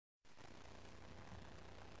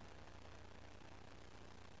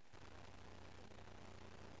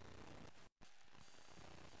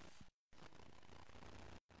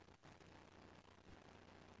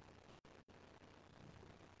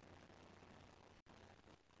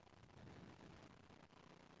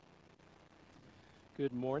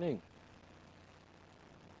Good morning.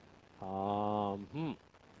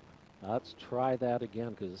 Let's try that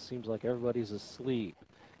again because it seems like everybody's asleep.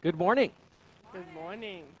 Good morning. Good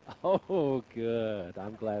morning. Oh, good.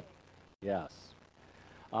 I'm glad. Yes.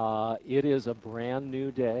 It is a brand new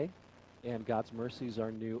day, and God's mercies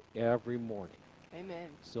are new every morning. Amen.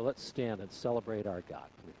 So let's stand and celebrate our God,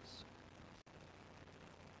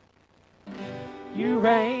 please. You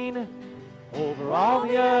reign over all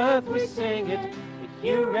the earth, we sing it.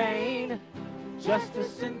 You reign,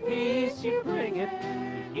 justice and peace, you bring it.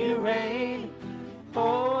 You reign,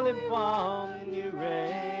 Holy One, you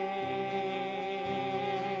reign.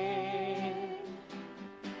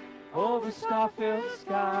 Over star-filled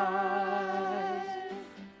skies,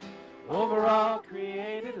 over all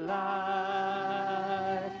created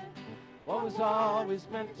life, what was always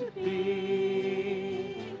meant to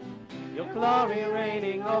be. Your glory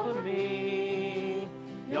reigning over me.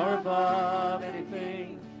 You're above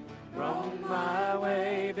anything. Thrown my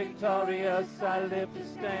way, victorious, I live to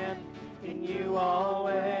stand in you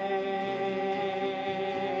always.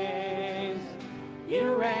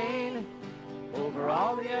 You reign over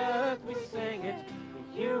all the earth, we sing it.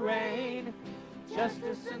 You reign,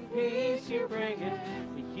 justice and peace, you bring it.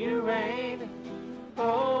 You reign,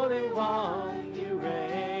 Holy One, you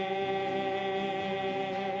reign.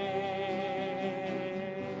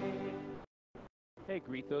 Hey,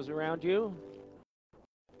 greet those around you.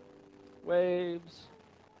 Waves.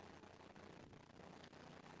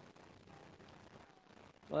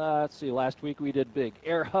 Let's see, last week we did big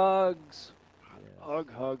air hugs. Yeah. Hug,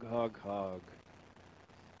 hug, hug, hug.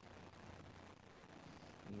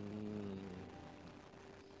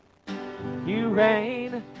 You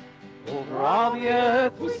reign over all the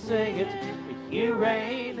earth, we sing it. You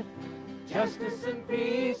reign, justice and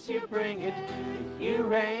peace, you bring it. You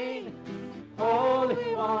reign,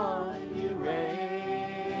 Holy One, you reign.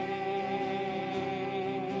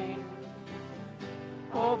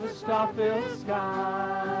 Over star-filled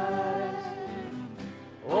skies,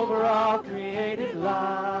 over all created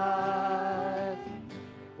life,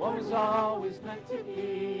 what was always meant to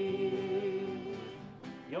be.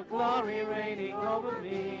 Your glory reigning over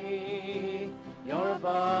me. You're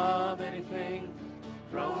above anything.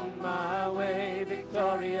 Thrown my way,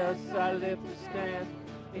 victorious, I live to stand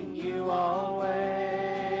in you always.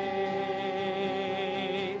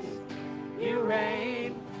 You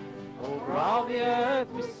reign over all the earth,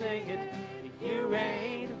 we sing it. You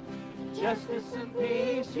reign, justice and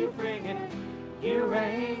peace, you bring it. You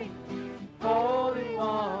reign, Holy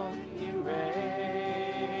One, you reign.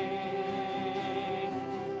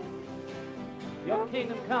 Your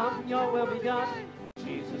kingdom come, your will be done.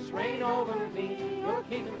 Jesus, reign over me. Your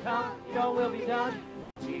kingdom come, your will be done.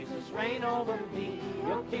 Jesus, reign over me.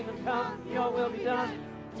 Your kingdom come, your will be done.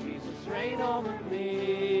 Jesus, reign over me.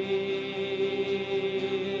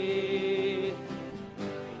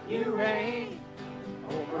 You reign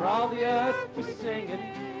over all the earth, we sing it.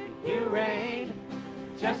 You reign,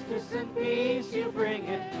 justice and peace, you bring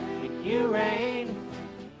it. You reign,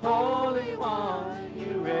 Holy One,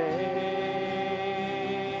 you reign.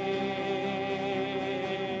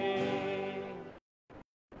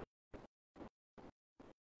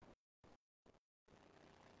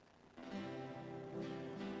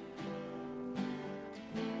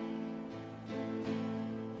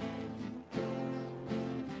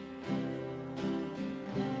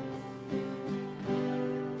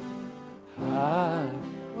 I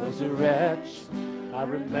was a wretch, I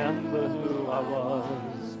remember who I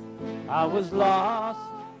was. I was lost,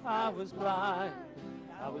 I was blind,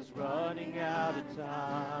 I was running out of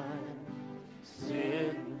time.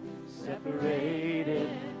 Sin separated,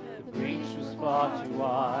 the breach was far too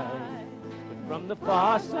wide. But from the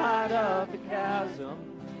far side of the chasm,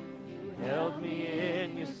 you held me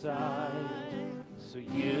in your side. So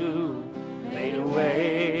you made a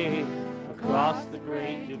way across the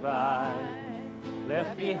great divide,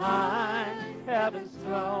 left behind heaven's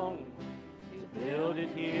throne to build it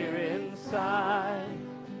here inside.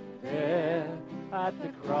 There at the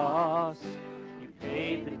cross, you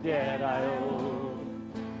paid the debt I owed,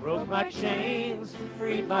 broke my chains,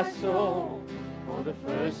 freed my soul. For the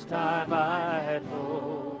first time I had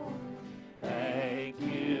hope. Thank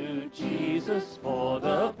you, Jesus, for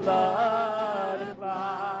the blood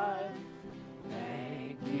applied.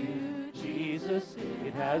 Thank you, Jesus,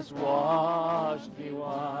 it has washed me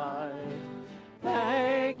white.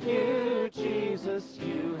 Thank you, Jesus,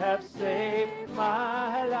 you have saved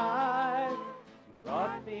my life. You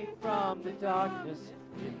brought me from the darkness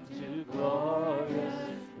into glorious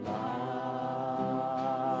light.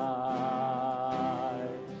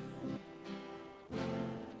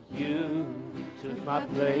 You took my my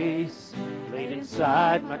place, laid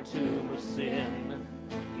inside my tomb of sin.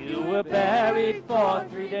 You were buried for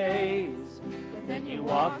 3 days, then you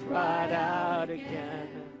walked right out again.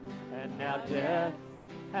 And now death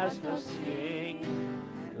has no sting,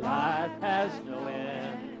 life has no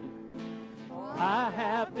end. I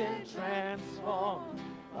have been transformed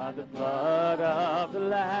by the blood of the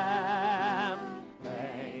Lamb.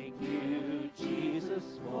 Thank you,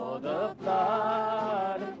 Jesus, for the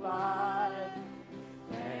blood applied.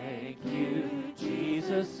 Thank you,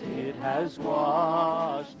 Jesus, it has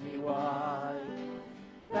washed me white.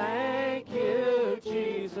 Thank you,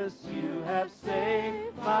 Jesus, you have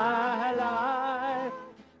saved my life,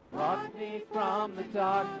 brought me from the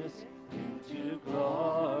darkness into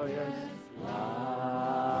glorious light.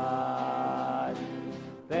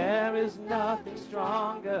 There is nothing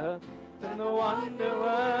stronger than the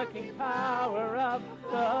wonder-working power of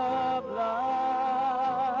the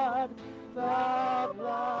blood. The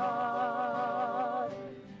blood.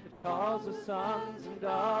 It calls us sons and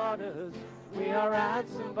daughters. We are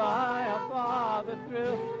ransomed by our Father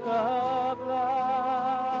through the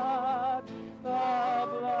blood. The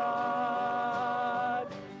blood.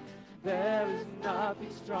 There is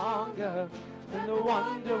nothing stronger than the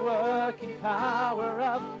wonder-working power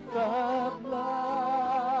of the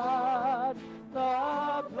blood.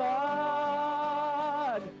 The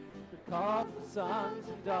blood. It calls the sons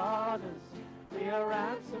and daughters. We are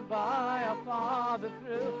ransomed by our Father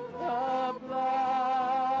through the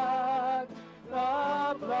blood.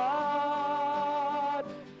 The blood.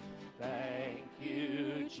 Thank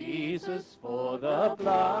you, Jesus, for the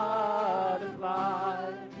blood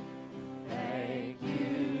applied. Thank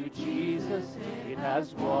you, Jesus, it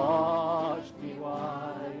has washed me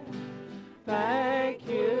white. Thank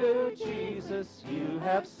you, Jesus, you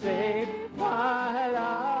have saved my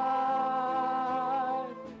life.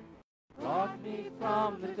 Brought me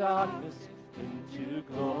from the darkness into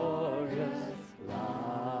glorious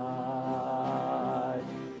light.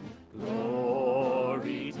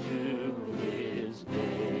 Glory to his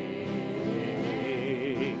name.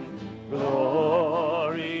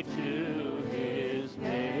 Glory to his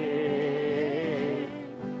name.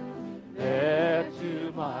 There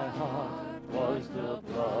to my heart was the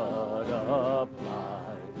blood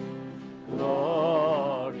applied.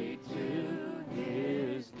 Glory to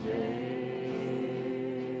his name.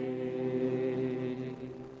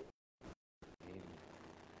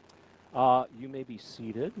 You may be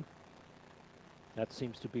seated. That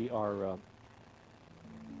seems to be our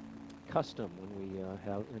custom when we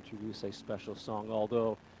have introduce a special song,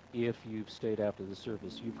 although if you've stayed after the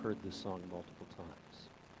service, you've heard this song multiple times.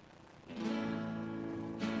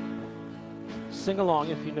 Sing along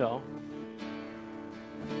if you know.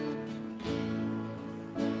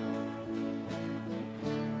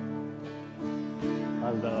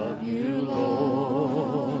 I love you,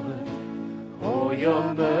 Lord. Oh,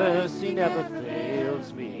 your mercy never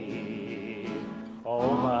fails me.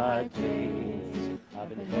 All my days I've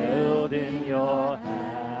been held in your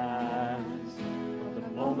hands. From the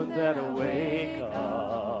moment that I wake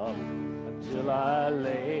up until I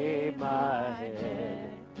lay my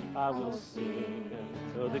head, I will sing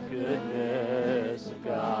of the goodness of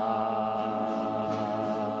God.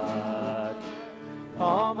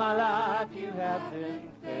 All my life you have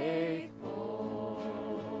been faithful.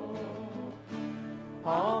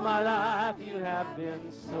 All my life you have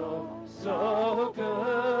been so, so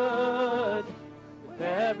good. With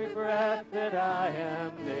every breath that I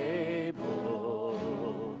am able,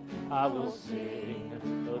 I will sing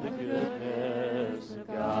of the goodness of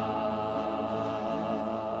God.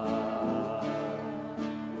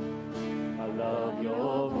 I love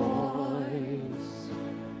your voice.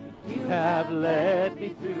 You have led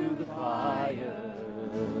me through the fire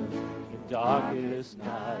in darkest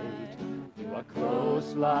night. You are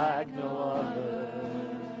close like no other.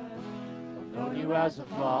 I've known you as a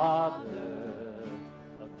father.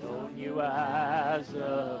 I've known you as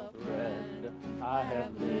a friend. I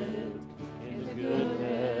have lived in the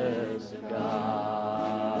goodness of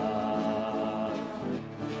God.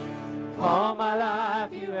 All my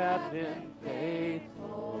life you have been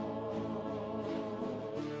faithful.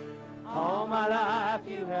 All my life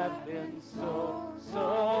you have been so,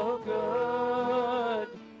 so good.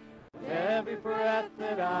 Every breath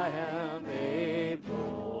that I am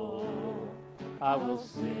able, I will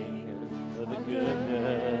sing of the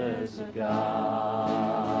goodness of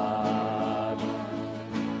God.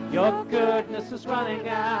 Your goodness is running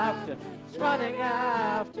after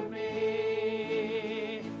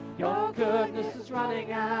me. Your goodness is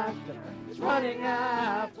running after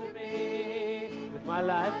me. With my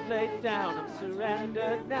life laid down, I'm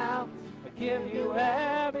surrendered now. I give you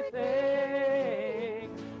everything.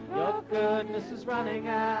 Your goodness is running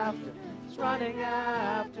after, it's running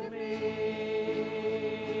after me.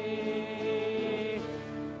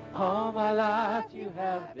 All my life you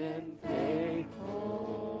have been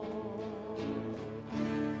faithful.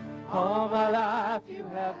 All my life you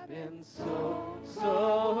have been so,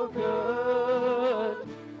 so good.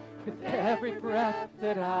 With every breath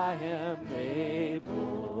that I am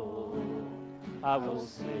able, I will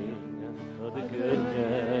sing of the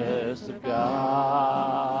goodness of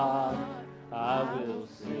God. I will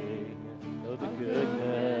sing of the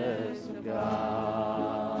goodness of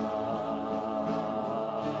God.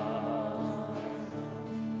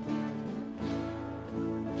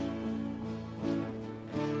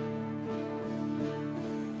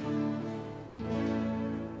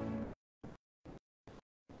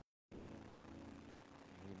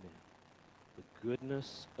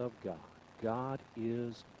 Goodness of God. God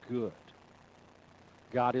is good.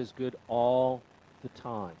 God is good all the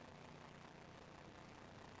time.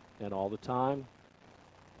 And all the time,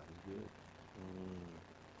 God is good.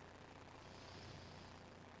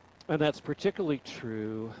 And that's particularly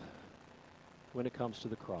true when it comes to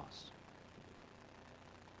the cross.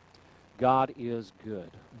 God is good.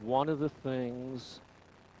 One of the things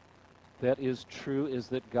that is true is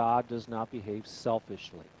that God does not behave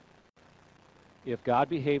selfishly. If God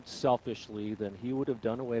behaved selfishly, then he would have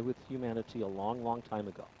done away with humanity a long, long time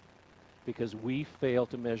ago, because we fail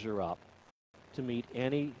to measure up to meet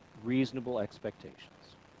any reasonable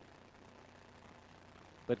expectations.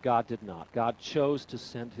 But God did not. God chose to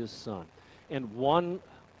send his Son. And the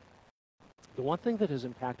one thing that has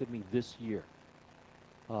impacted me this year,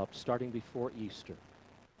 starting before Easter,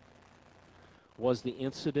 was the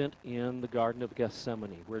incident in the Garden of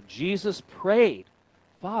Gethsemane, where Jesus prayed,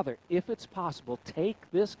 Father, if it's possible, take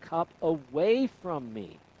this cup away from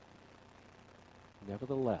me.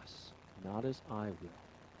 Nevertheless, not as I will,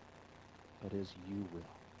 but as you will.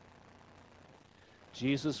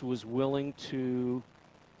 Jesus was willing to,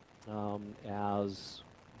 as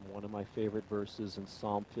one of my favorite verses in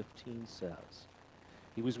Psalm 15 says,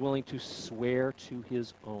 he was willing to swear to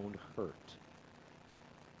his own hurt.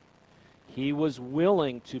 He was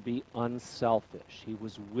willing to be unselfish. He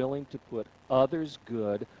was willing to put others'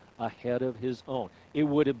 good ahead of his own. It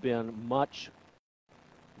would have been much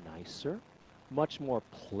nicer, much more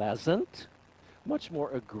pleasant, much more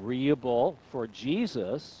agreeable for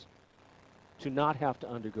Jesus to not have to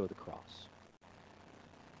undergo the cross.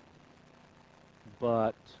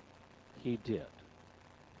 But he did.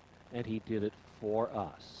 And he did it for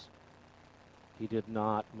us. He did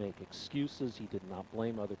not make excuses. He did not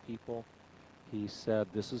blame other people. He said,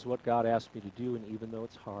 this is what God asked me to do, and even though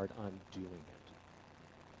it's hard, I'm doing it.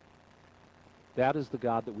 That is the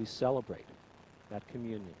God that we celebrate, that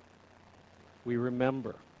communion. We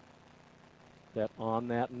remember that on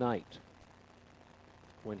that night,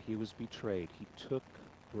 when he was betrayed, he took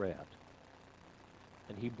bread,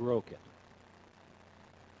 and he broke it.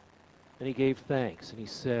 And he gave thanks, and he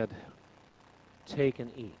said, take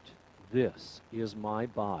and eat. This is my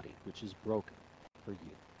body, which is broken for you.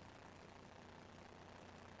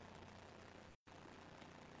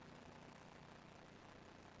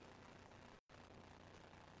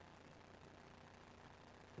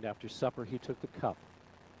 And after supper, he took the cup,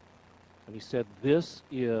 and he said, this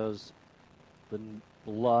is the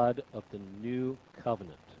blood of the new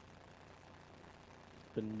covenant,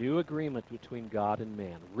 the new agreement between God and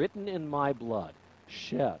man, written in my blood,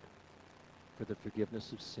 shed for the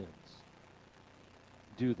forgiveness of sins.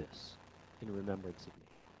 Do this in remembrance of me.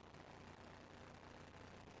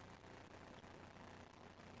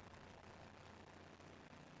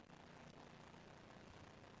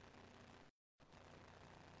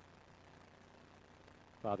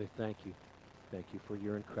 Father, thank you. Thank you for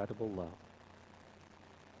your incredible love,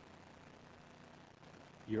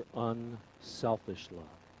 your unselfish love,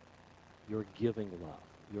 your giving love,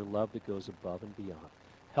 your love that goes above and beyond.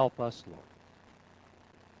 Help us, Lord,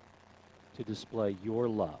 to display your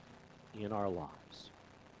love in our lives.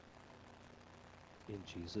 In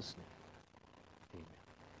Jesus' name, amen.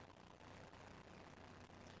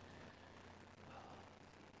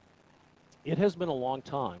 It has been a long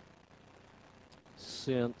time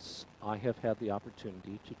since I have had the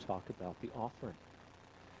opportunity to talk about the offering,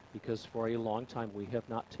 because for a long time we have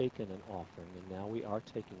not taken an offering, and now we are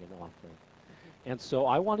taking an offering. And so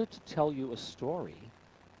I wanted to tell you a story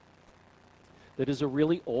that is a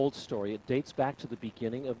really old story. It dates back to the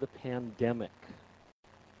beginning of the pandemic,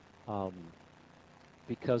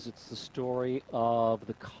 because it's the story of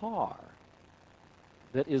the car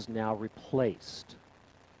that is now replaced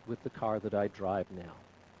with the car that I drive now.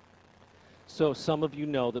 So some of you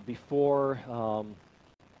know that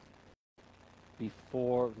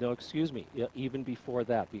even before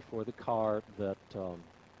that, before the car that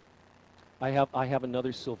I have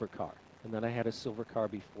another silver car, and then I had a silver car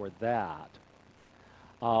before that.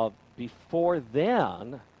 Before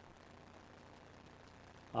then,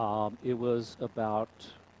 it was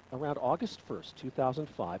around August 1st,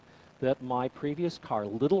 2005, that my previous car,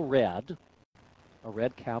 Little Red, a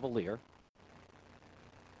red Cavalier,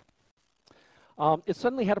 it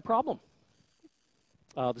suddenly had a problem.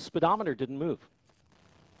 The speedometer didn't move.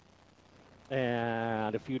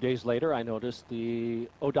 And a few days later, I noticed the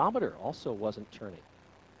odometer also wasn't turning.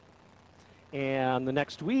 And the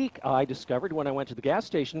next week, I discovered when I went to the gas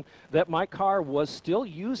station that my car was still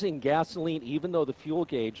using gasoline even though the fuel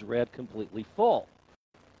gauge read completely full.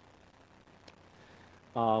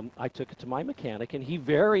 I took it to my mechanic, and he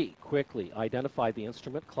very quickly identified the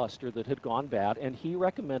instrument cluster that had gone bad, and he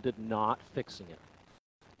recommended not fixing it.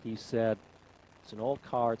 He said, it's an old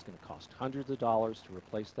car, it's going to cost hundreds of dollars to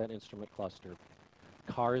replace that instrument cluster.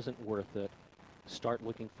 Car isn't worth it. Start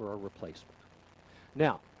looking for a replacement.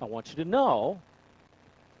 Now, I want you to know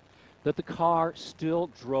that the car still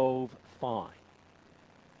drove fine.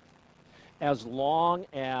 As long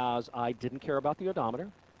as I didn't care about the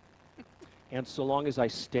odometer, and so long as I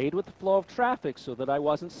stayed with the flow of traffic so that I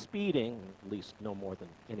wasn't speeding, at least no more than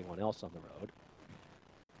anyone else on the road,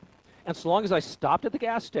 and so long as I stopped at the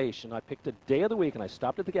gas station, I picked a day of the week and I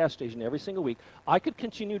stopped at the gas station every single week, I could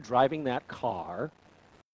continue driving that car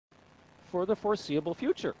for the foreseeable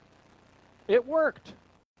future. It worked.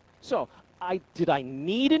 So, did I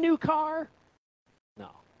need a new car? No.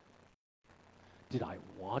 Did I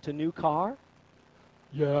want a new car?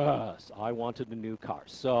 Yes, I wanted a new car.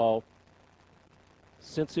 So,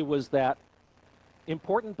 since it was that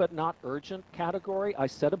important but not urgent category, I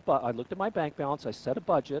looked at my bank balance, I set a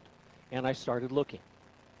budget, and I started looking.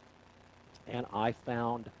 And I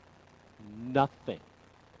found nothing.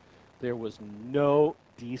 There was no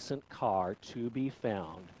decent car to be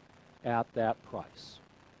found at that price.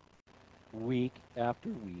 Week after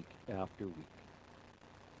week after week.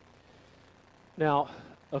 Now,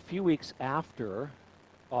 a few weeks after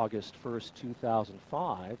August 1st,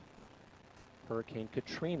 2005, Hurricane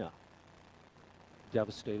Katrina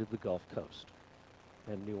devastated the Gulf Coast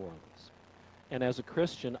and New Orleans. And as a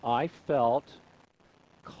Christian, I felt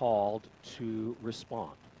called to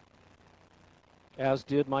respond, as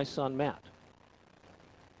did my son Matt.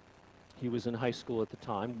 He was in high school at the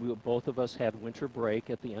time. Both of us had winter break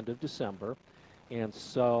at the end of December, and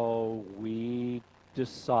so we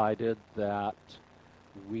decided that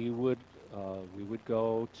we would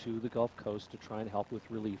go to the Gulf Coast to try and help with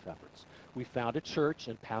relief efforts. We found a church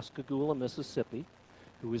in Pascagoula, Mississippi,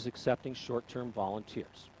 who was accepting short-term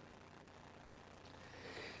volunteers.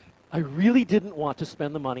 I really didn't want to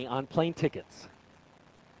spend the money on plane tickets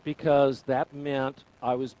because that meant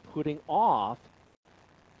I was putting off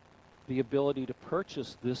the ability to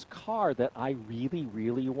purchase this car that I really,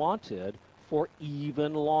 really wanted for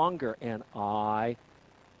even longer. And I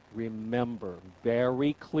remember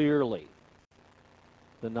very clearly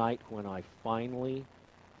the night when I finally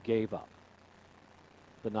gave up.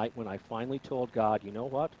 The night when I finally told God, you know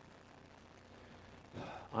what?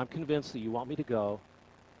 I'm convinced that you want me to go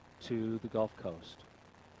to the Gulf Coast.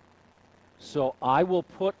 So I will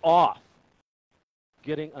put off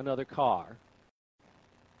getting another car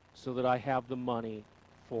so that I have the money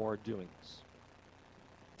for doing this.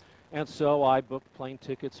 And so I booked plane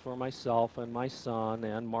tickets for myself and my son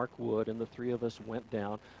and Mark Wood, and the three of us went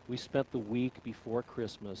down. We spent the week before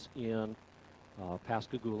Christmas in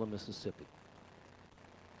Pascagoula, Mississippi.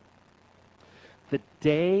 The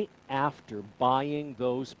day after buying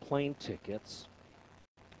those plane tickets,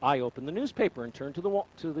 I opened the newspaper and turned to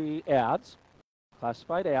the ads,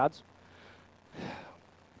 classified ads.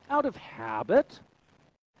 Out of habit,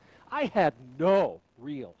 I had no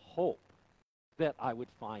real hope that I would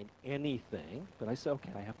find anything, but I said, okay,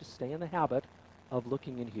 I have to stay in the habit of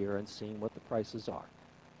looking in here and seeing what the prices are.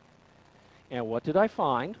 And what did I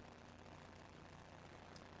find?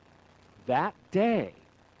 That day,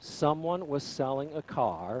 someone was selling a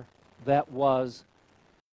car that was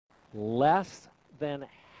less than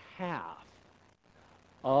half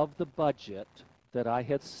of the budget that I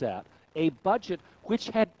had set, a budget which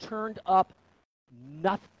had turned up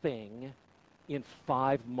nothing in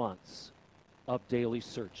 5 months of daily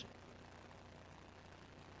searching.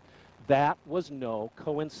 That was no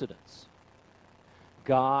coincidence.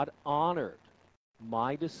 God honored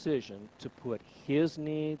my decision to put His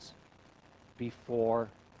needs before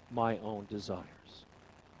my own desires.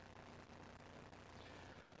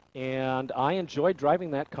 And I enjoyed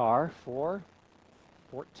driving that car for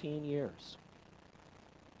 14 years.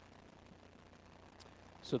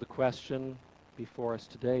 So the question before us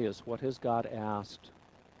today is, what has God asked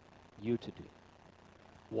you to do?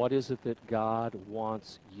 What is it that God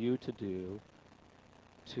wants you to do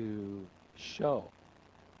to show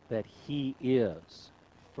that He is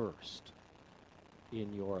first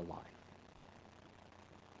in your life?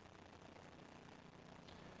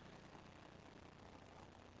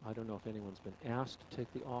 I don't know if anyone's been asked to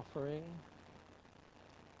take the offering.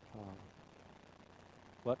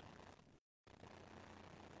 What?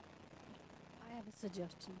 I have a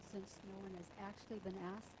suggestion. Since no one has actually been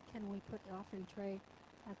asked, can we put the offering tray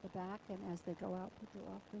at the back, and as they go out, put the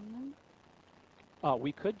offering in?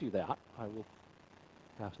 We could do that. I will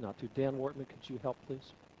ask not to. Dan Wortman, could you help,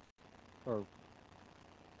 please? Or,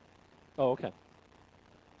 oh, okay.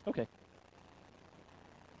 Okay.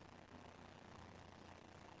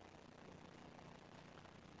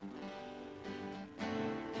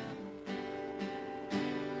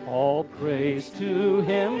 All praise to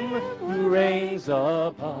Him who reigns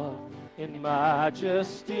above in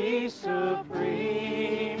majesty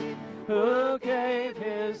supreme, who gave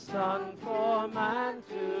His Son for man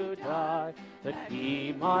to die, that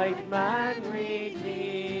He might man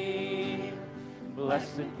redeem.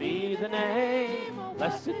 Blessed be the name,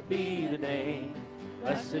 blessed be the name,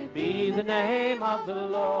 blessed be the name of the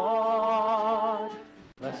Lord.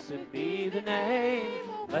 Blessed be the name,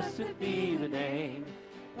 blessed be the name,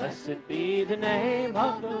 blessed be the name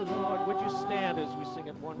of the Lord. Would you stand as we sing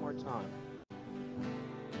it one more time?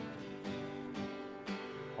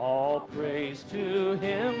 All praise to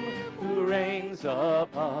Him who reigns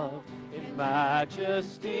above in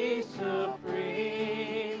majesty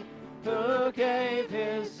supreme, who gave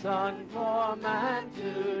His Son for man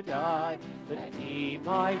to die, that He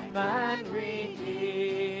might man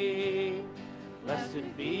redeem.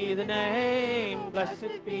 Blessed be the name,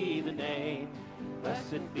 blessed be the name,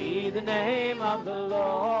 blessed be the name of the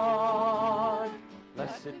Lord.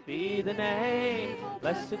 Blessed be the name,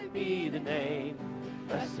 blessed be the name,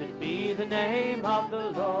 blessed be the name of the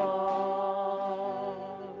Lord.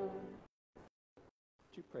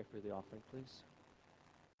 Would you pray for the offering, please?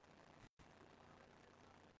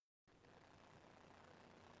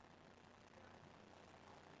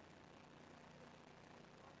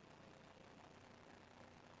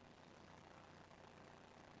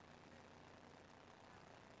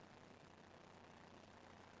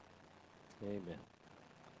 Amen.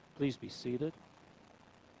 Please be seated.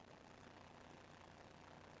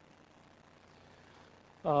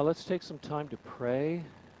 Let's take some time to pray.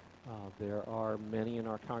 There are many in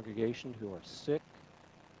our congregation who are sick.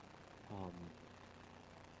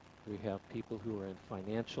 We have people who are in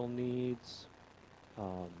financial needs,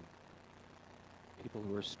 people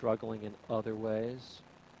who are struggling in other ways.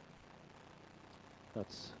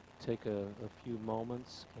 Let's take a few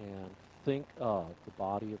moments and think of the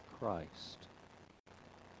body of Christ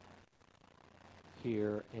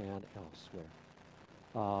here and elsewhere.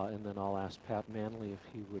 And then I'll ask Pat Manley if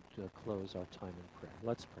he would close our time in prayer.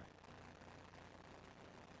 Let's pray.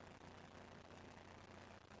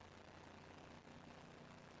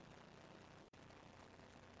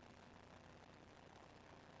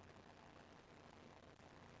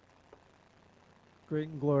 Great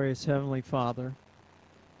and glorious Heavenly Father,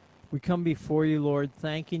 we come before you, Lord,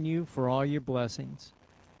 thanking you for all your blessings.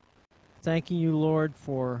 Thanking you, Lord,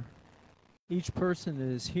 for each person that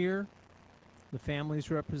is here, the families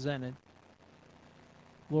represented.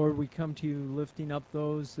 Lord, we come to you lifting up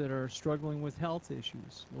those that are struggling with health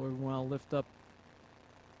issues. Lord, we want to lift up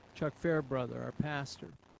Chuck Fairbrother, our pastor.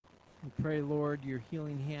 We pray, Lord, your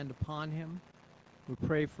healing hand upon him. We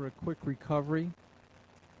pray for a quick recovery.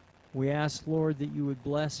 We ask, Lord, that you would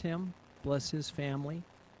bless him, bless his family.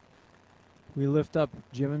 We lift up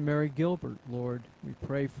Jim and Mary Gilbert, Lord. We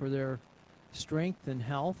pray for their strength and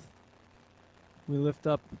health. We lift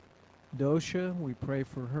up Dosha. We pray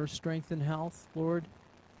for her strength and health, Lord.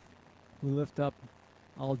 We lift up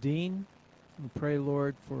Aldine. We pray,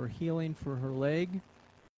 Lord, for healing for her leg.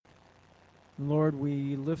 And Lord,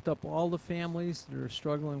 we lift up all the families that are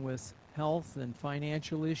struggling with health and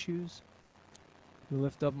financial issues. We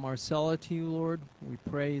lift up Marcella to you, Lord. We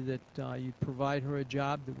pray that you'd provide her a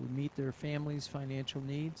job that would meet their family's financial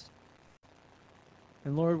needs.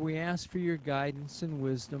 And Lord, we ask for your guidance and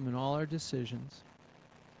wisdom in all our decisions.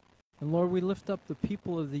 And Lord, we lift up the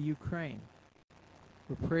people of the Ukraine.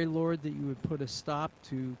 We pray, Lord, that you would put a stop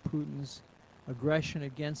to Putin's aggression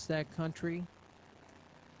against that country,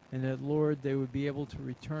 and that, Lord, they would be able to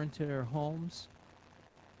return to their homes.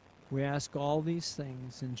 We ask all these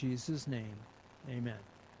things in Jesus' name. Amen.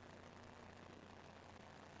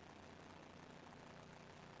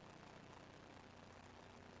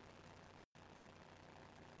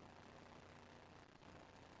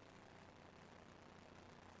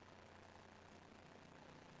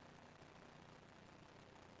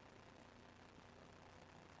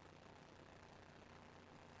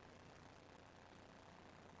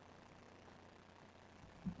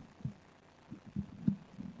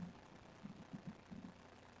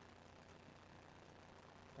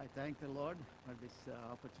 I thank the Lord for this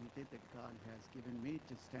opportunity that God has given me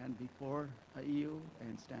to stand before you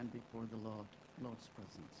and stand before the Lord's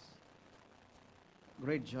presence.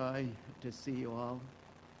 Great joy to see you all,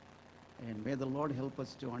 and may the Lord help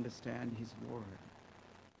us to understand His Word.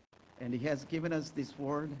 And He has given us this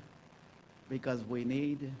Word because we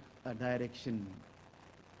need a direction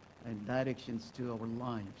and directions to our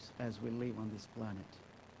lives as we live on this planet,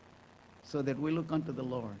 so that we look unto the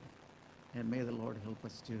Lord. And may the Lord help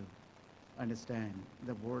us to understand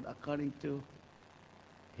the Word according to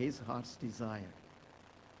His heart's desire,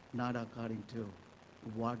 not according to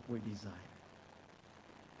what we desire.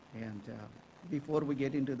 And before we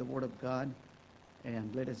get into the Word of God,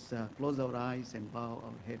 and let us close our eyes and bow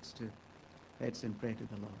our heads and pray to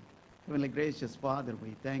the Lord. Heavenly gracious Father,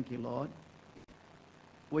 we thank you, Lord.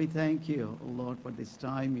 We thank you, Lord, for this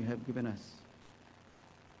time you have given us.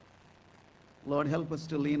 Lord, help us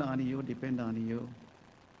to lean on you, depend on you.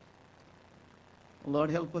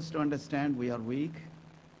 Lord, help us to understand we are weak.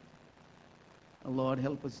 Lord,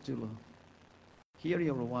 help us to hear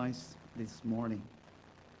your voice this morning.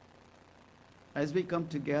 As we come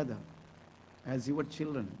together as your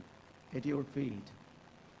children at your feet,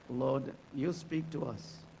 Lord, you speak to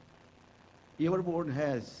us. Your word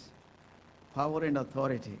has power and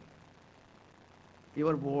authority.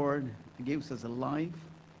 Your word gives us a life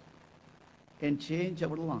and change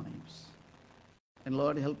our lives. And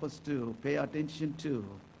Lord, help us to pay attention to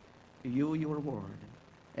you, your word,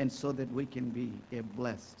 and so that we can be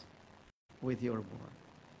blessed with your word.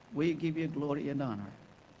 We give you glory and honor.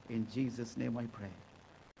 In Jesus' name I pray.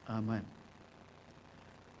 Amen.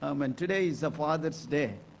 Amen. Today is a Father's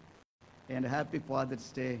Day, and happy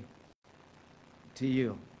Father's Day to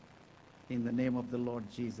you in the name of the Lord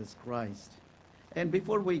Jesus Christ. And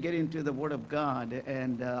before we get into the Word of God,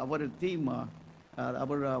 and our theme,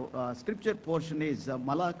 our scripture portion is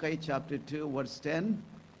Malachi chapter 2, verse 10.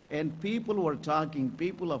 And people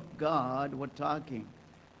of God were talking.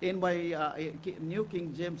 In my New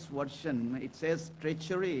King James Version, it says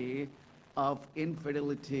treachery of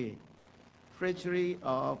infidelity. Treachery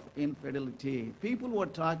of infidelity. People were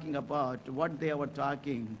talking about what they were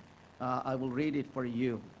talking. I will read it for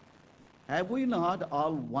you. Have we not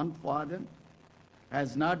all one Father?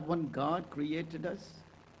 Has not one God created us?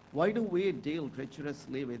 Why do we deal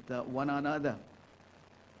treacherously with one another?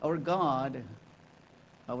 Our God,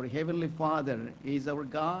 our Heavenly Father, is our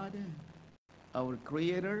God, our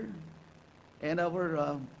Creator, and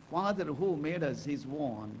our Father who made us His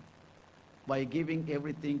own by giving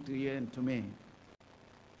everything to you and to me.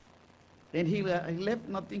 And he left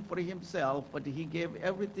nothing for Himself, but He gave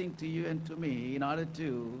everything to you and to me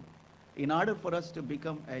in order for us to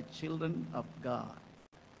become a children of God.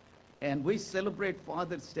 And we celebrate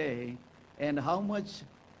Father's Day, and how much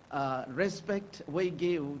respect we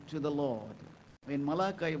give to the Lord. In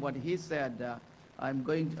Malachi, what he said, I'm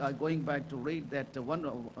going back to read that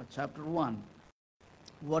chapter 1,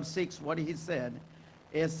 verse 6, what he said: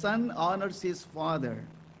 a son honors his father,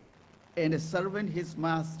 and a servant his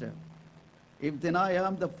master. If then I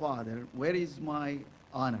am the Father, where is my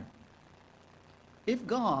honor? If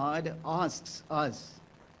God asks us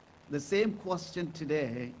the same question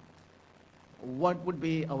today, what would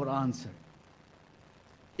be our answer?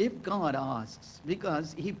 If God asks,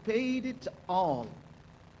 because He paid it all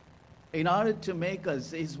in order to make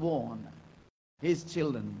us His own, His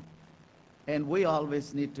children, and we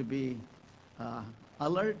always need to be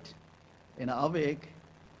alert and awake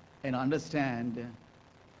and understand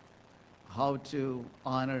how to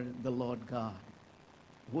honor the Lord God,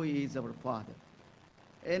 who is our Father.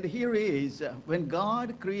 And here is when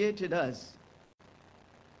God created us,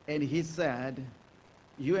 and He said,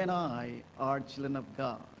 you and I are children of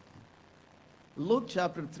God. Luke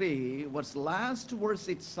chapter 3, last verse,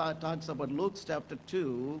 it talks about Luke chapter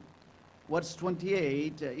 2, verse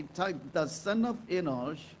 28. The son of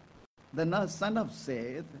Enosh, the son of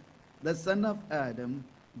Seth, the son of Adam,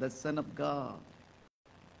 the son of God.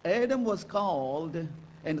 Adam was called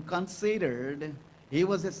and considered, he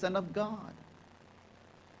was a son of God.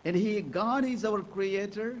 And God is our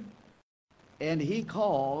creator, and He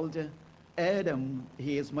called Adam,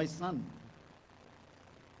 he is my son.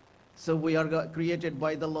 So we are created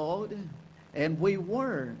by the Lord, and we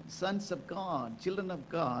were sons of God, children of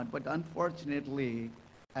God, but unfortunately,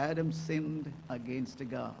 Adam sinned against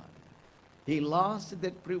God. He lost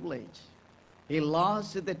that privilege. He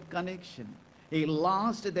lost that connection. He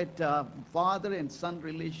lost that father and son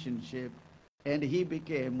relationship, and he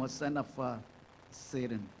became a son of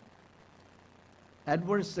Satan.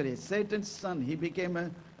 Adversary, Satan's son. He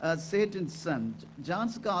became a Satan's son.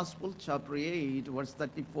 John's Gospel, chapter 8, verse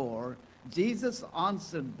 34, Jesus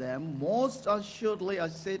answered them, most assuredly I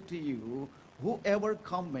say to you, whoever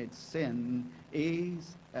commits sin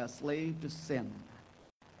is a slave to sin.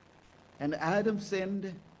 And Adam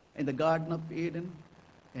sinned in the Garden of Eden,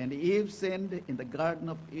 and Eve sinned in the Garden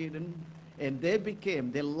of Eden, and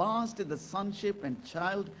they lost the sonship and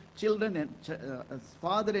children and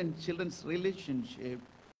father and children's relationship,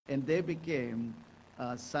 and they became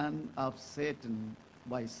a son of Satan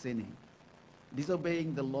by sinning,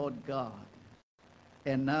 disobeying the Lord God.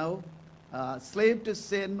 And now, slave to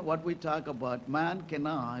sin, what we talk about, man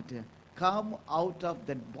cannot come out of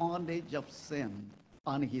that bondage of sin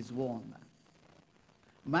on his own.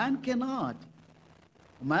 Man cannot.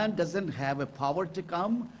 Man doesn't have a power to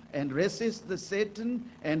come and resist the Satan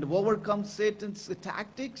and overcome Satan's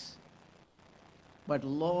tactics. But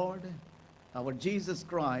Lord, our Jesus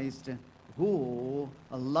Christ, who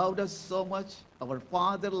loved us so much, our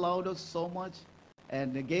Father loved us so much,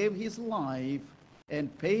 and gave his life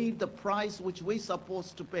and paid the price which we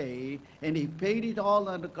supposed to pay, and he paid it all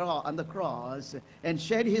on the cross, and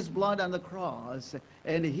shed his blood on the cross,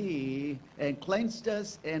 and he cleansed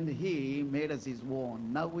us, and he made us his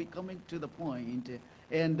own. Now we're coming to the point,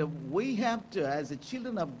 and we have to, as the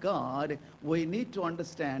children of God, we need to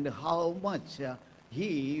understand how much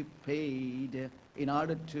he paid in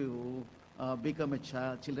order to become a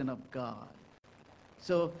children of God.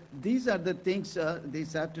 So these are the things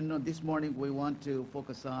this morning we want to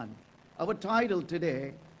focus on. Our title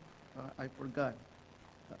today, I forgot.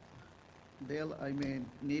 Dale, I may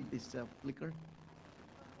need this flicker.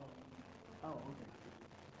 Oh, okay.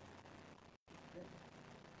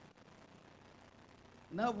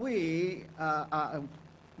 Now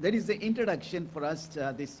there is the introduction for us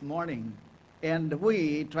this morning, and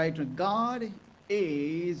we try to, God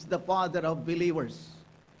is the Father of believers.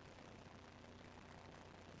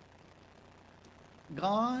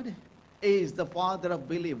 God is the Father of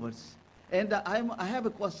believers. And I have a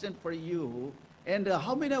question for you. And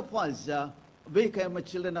how many of us became a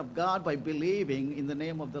children of God by believing in the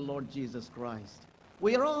name of the Lord Jesus Christ?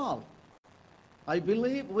 We are all. I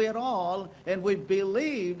believe we are all, and we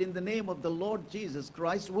believed in the name of the Lord Jesus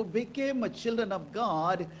Christ. We became a children of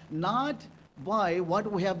God, not by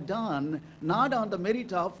what we have done, not on the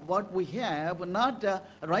merit of what we have, not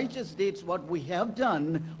righteous deeds what we have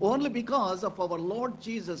done, only because of our Lord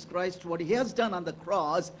Jesus Christ, what he has done on the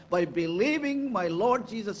cross. By believing my Lord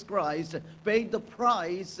Jesus Christ paid the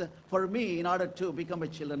price for me in order to become a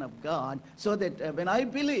children of God, so that when I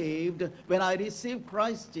believed, when I received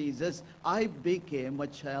Christ Jesus, I became a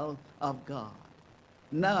child of God.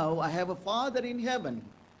 Now I have a Father in heaven,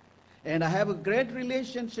 and I have a great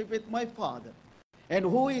relationship with my Father, and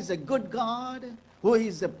who is a good God, who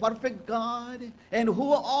is a perfect God, and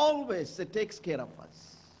who always takes care of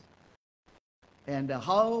us. And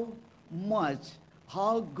how much,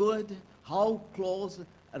 how good, how close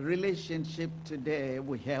a relationship today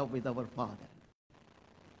we have with our Father.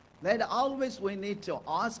 That always we need to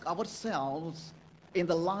ask ourselves in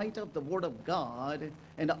the light of the Word of God,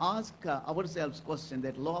 and ask ourselves question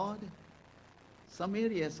that, Lord, some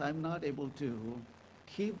areas I'm not able to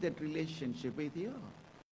keep that relationship with you.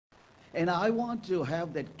 And I want to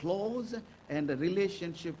have that close and a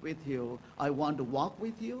relationship with you. I want to walk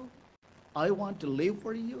with you. I want to live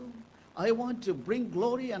for you. I want to bring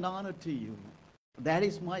glory and honor to you. That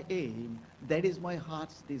is my aim. That is my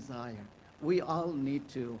heart's desire. We all need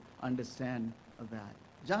to understand that.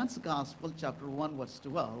 John's Gospel, chapter 1, verse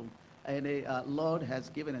 12, and Lord has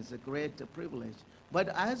given us a great privilege. But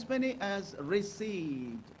as many as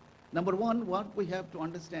received, number one, what we have to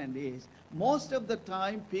understand is, most of the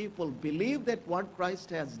time people believe that what Christ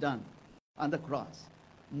has done on the cross.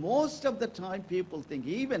 Most of the time people think,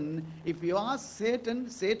 even if you ask Satan,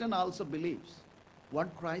 Satan also believes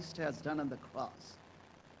what Christ has done on the cross.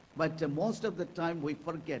 But most of the time we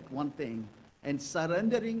forget one thing, and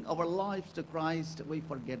surrendering our lives to Christ, we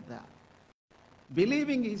forget that.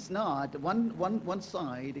 Believing is not one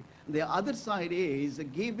side. The other side is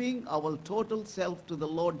giving our total self to the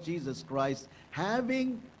Lord Jesus Christ,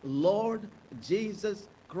 having Lord Jesus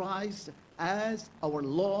Christ as our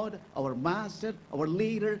Lord, our Master, our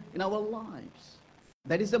leader in our lives.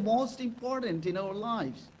 That is the most important in our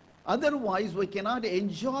lives. Otherwise, we cannot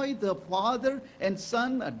enjoy the father and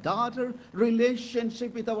son, a daughter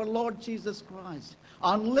relationship with our Lord Jesus Christ.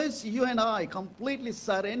 Unless you and I completely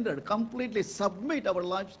surrender, completely submit our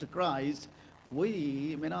lives to Christ,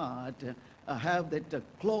 we may not have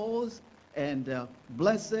that close and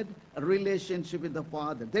blessed relationship with the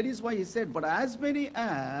Father. That is why he said, but as many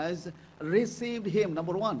as received him,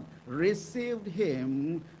 number one, received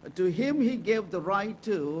him, to him he gave the right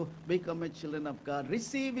to become a children of God.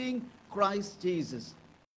 Receiving Christ Jesus.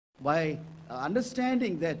 By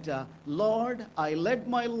understanding that, Lord, I led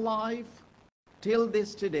my life till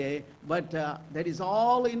this today, but that is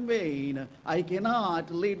all in vain. I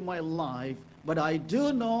cannot lead my life, but I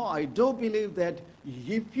do know, I do believe that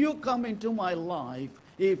if you come into my life,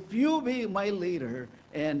 if you be my leader,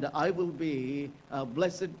 and I will be a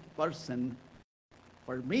blessed person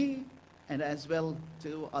for me and as well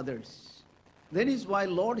to others. That is why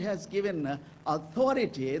Lord has given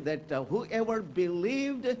authority that whoever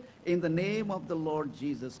believed in the name of the Lord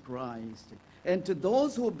Jesus Christ, and to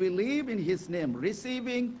those who believe in his name,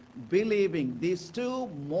 receiving, believing, these two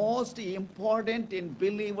most important in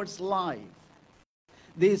believers' life.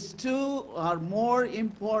 These two are more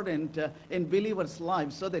important in believers'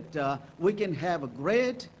 lives, so that we can have a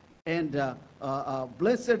great and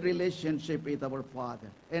blessed relationship with our Father.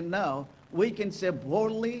 And now we can say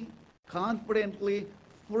boldly, confidently,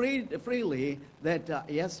 freely that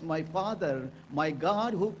yes, my Father, my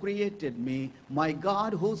God who created me, my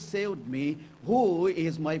God who saved me, who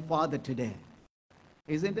is my Father today.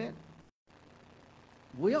 Isn't it?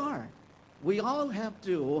 We are. We all have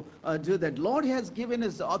to do that. Lord has given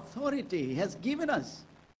us authority. He has given us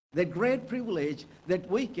the great privilege that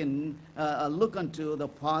we can look unto the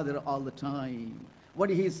Father all the time. What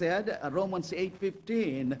he said, Romans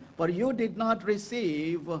 8:15, for you did not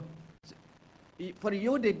receive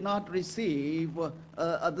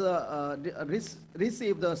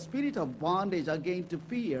receive the spirit of bondage again to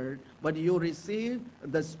fear, but you received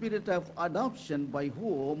the spirit of adoption, by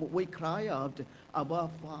whom we cry out, Abba,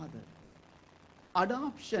 Father.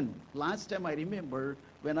 Adoption. Last time I remember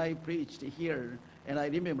when I preached here, and I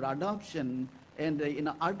remember adoption. And in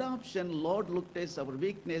adoption, Lord looked at our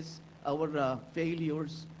weakness, our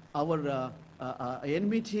failures, our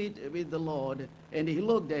enmity with the Lord, and he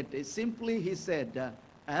looked at it. Simply he said,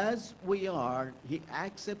 as we are, he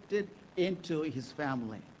accepted into his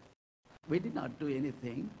family. We did not do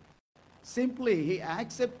anything. Simply he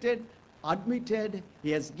accepted, admitted,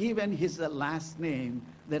 he has given his last name.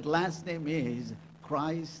 That last name is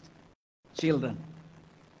Christ children,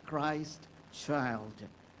 Christ child.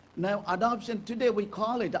 Now adoption, today we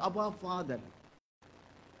call it Abba, Father.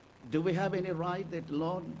 Do we have any right that,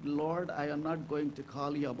 Lord, I am not going to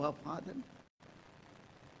call you Abba, Father?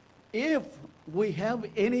 If we have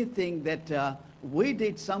anything that we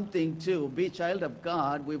did something to be child of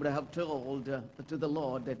God, we would have told to the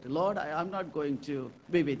Lord that, Lord, I am not going to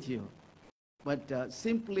be with you. But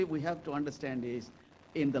simply we have to understand is,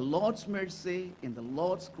 in the Lord's mercy, in the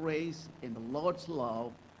Lord's grace, in the Lord's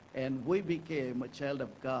love, and we became a child of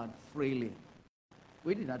God freely.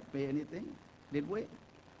 We did not pay anything, did we?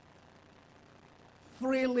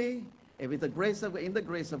 Freely, with the grace of, in the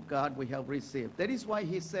grace of God, we have received. That is why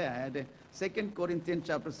he said, 2 Corinthians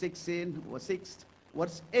chapter 16,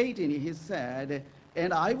 verse 18, he said,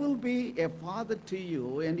 and I will be a father to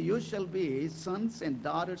you, and you shall be sons and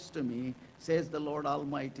daughters to me, says the Lord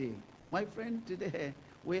Almighty. My friend, today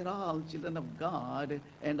we are all children of God,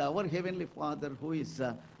 and our Heavenly Father who is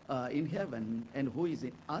in heaven, and who is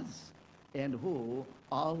in us, and who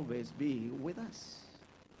always be with us.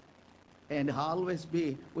 And always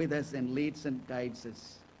be with us and leads and guides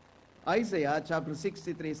us. Isaiah chapter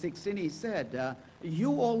 63:16, he said,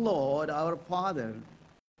 you, O Lord, our Father,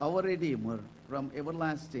 our Redeemer, from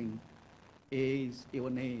everlasting is your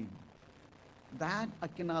name. That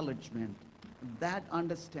acknowledgement, that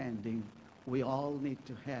understanding, we all need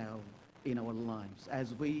to have in our lives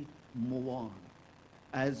as we move on.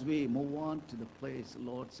 As we move on to the place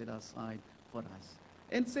Lord set aside for us.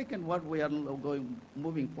 And second, what we are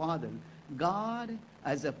moving further, God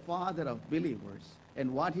as a father of believers,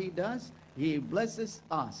 and what he does, he blesses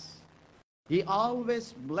us. He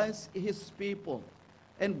always blesses his people.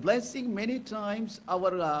 And blessing, many times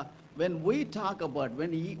our when we talk about,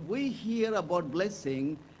 when we hear about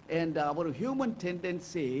blessing, and our human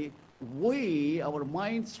tendency, our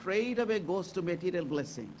mind straight away goes to material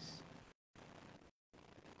blessings.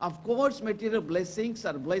 Of course, material blessings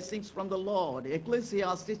are blessings from the Lord.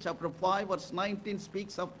 Ecclesiastes chapter 5 verse 19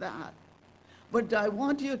 speaks of that. But I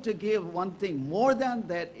want you to give one thing more than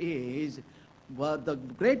that is, the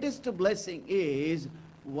greatest blessing is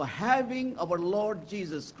having our Lord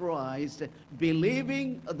Jesus Christ,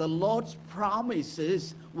 believing the Lord's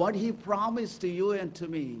promises, what he promised to you and to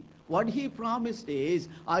me. What he promised is,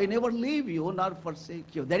 I never leave you nor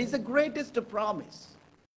forsake you. That is the greatest promise.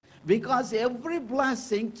 Because every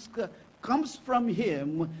blessing comes from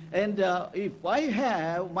him, and if I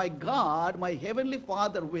have my God, my Heavenly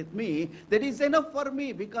Father with me, that is enough for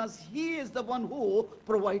me, because he is the one who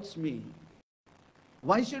provides me.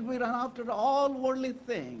 Why should we run after all worldly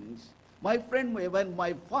things? My friend, when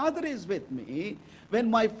my Father is with me, when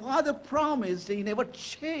my Father promised, He never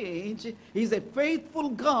changed. He's a faithful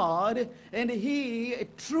God, and He a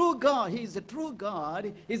true God. He's a true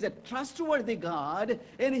God. He's a trustworthy God,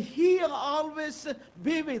 and He always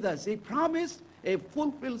be with us. He promised, He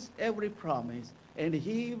fulfills every promise, and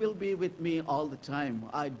He will be with me all the time.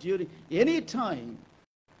 During any time,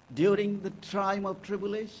 during the time of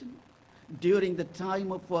tribulation, during the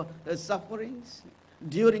time of sufferings,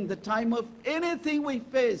 during the time of anything we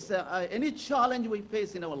face, any challenge we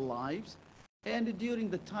face in our lives, and during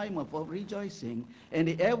the time of our rejoicing,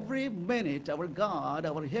 and every minute our God,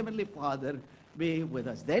 our Heavenly Father, be with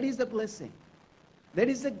us. That is the blessing. That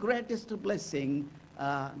is the greatest blessing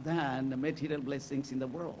than the material blessings in the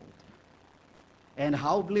world. And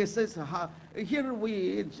how blesses,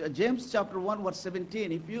 here James chapter 1 verse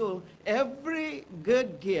 17, every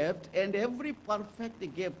good gift and every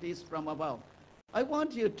perfect gift is from above. I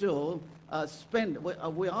want you to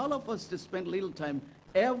all of us to spend little time,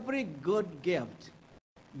 every good gift,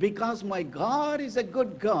 because my God is a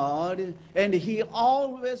good God, and He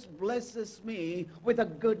always blesses me with a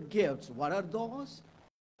good gifts. What are those?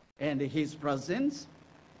 And His presence,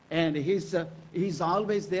 and He's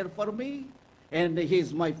always there for me, and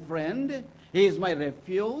He's my friend, He is my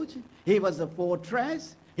refuge, He was a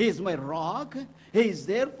fortress, He is my rock. He is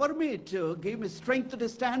there for me to give me strength to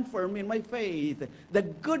stand firm in my faith. The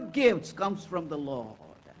good gifts comes from the Lord.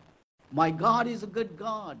 My God is a good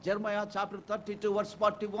God. Jeremiah chapter 32 verse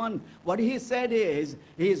 41. What He said is,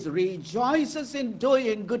 He rejoices in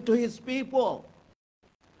doing good to His people.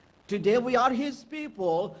 Today we are His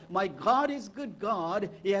people. My God is good God.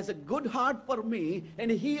 He has a good heart for me,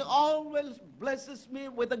 and He always blesses me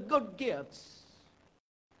with the good gifts.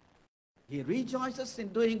 He rejoices in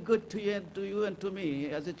doing good to you and to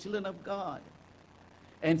me as a children of God.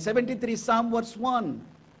 And 73 Psalm verse 1,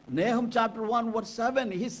 Nahum chapter 1 verse 7,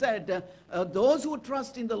 he said, those who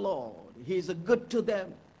trust in the Lord, He is good to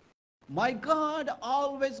them. My God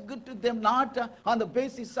always good to them, not on the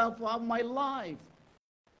basis of my life,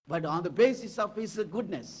 but on the basis of His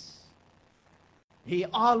goodness. He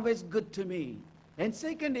always good to me. And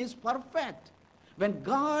second is perfect. When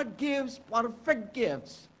God gives perfect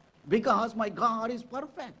gifts, because my God is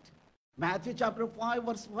perfect. Matthew chapter 5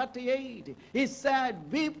 verse 48, He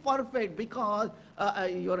said, be perfect because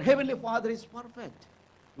your Heavenly Father is perfect.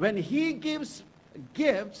 When He gives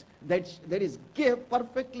gifts, that is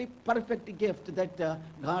perfect gift that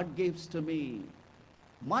God gives to me.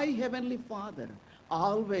 My Heavenly Father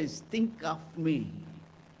always think of me,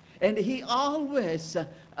 and He always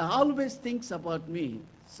thinks about me.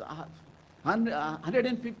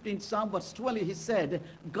 115 Psalm verse 12, He said,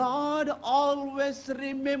 God always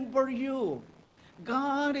remember you.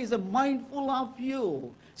 God is mindful of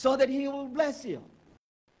you so that He will bless you.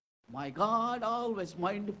 My God always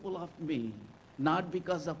mindful of me, not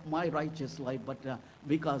because of my righteous life, but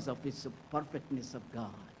because of His perfectness of God.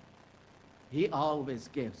 He always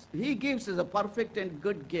gives. He gives us a perfect and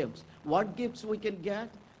good gifts. What gifts we can get?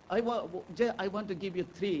 I want to give you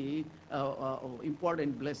three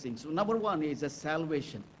important blessings. So number one is a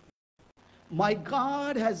salvation. My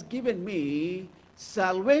God has given me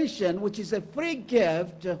salvation, which is a free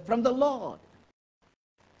gift from the Lord,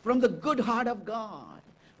 from the good heart of God.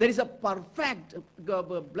 There is a perfect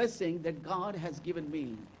blessing that God has given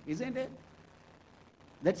me, isn't it?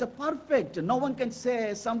 That's a perfect. No one can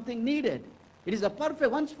say something needed. It is a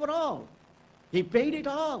perfect once for all. He paid it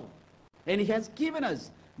all, and He has given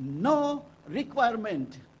us no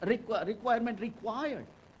required.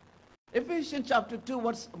 Ephesians chapter 2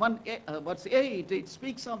 verse 8, it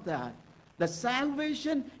speaks of that. The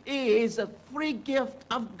salvation is a free gift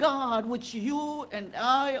of God, which you and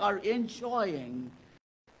I are enjoying.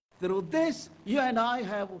 Through this, you and I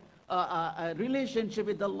have a relationship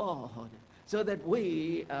with the Lord. So that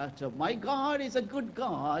my God is a good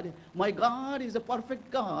God, my God is a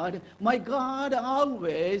perfect God, my God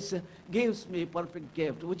always gives me perfect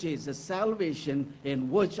gift, which is the salvation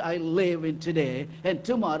in which I live in today, and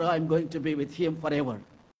tomorrow I'm going to be with Him forever.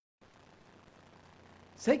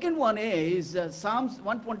 Second one is Psalms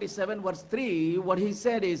 127 verse 3, what he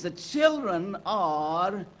said is, the children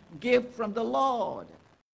are gift from the Lord.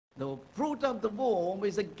 The fruit of the womb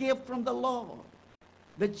is a gift from the Lord.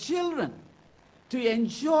 The children, to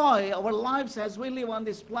enjoy our lives as we live on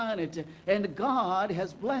this planet, and God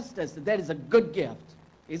has blessed us. That is a good gift,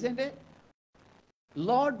 isn't it?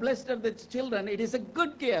 Lord blessed us with children. It is a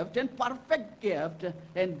good gift and perfect gift,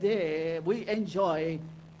 and we enjoy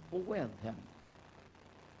with Him.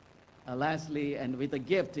 Lastly, and with the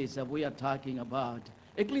gift is we are talking about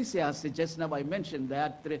Ecclesiastes. Just now I mentioned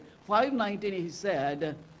that 5:19. He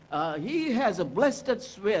said, He has blessed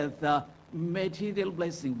us with material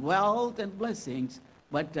blessing, wealth and blessings.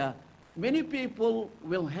 But many people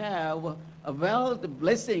will have wealth,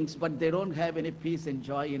 blessings, but they don't have any peace and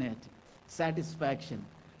joy in it, satisfaction.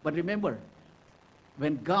 But remember,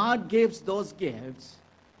 when God gives those gifts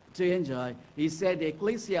to enjoy, he said,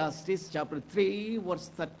 Ecclesiastes chapter 3, verse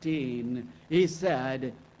 13, he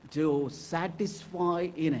said, to satisfy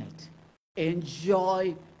in it,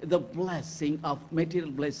 enjoy the blessing of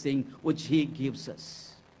material blessing which he gives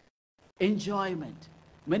us. Enjoyment.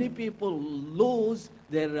 Many people lose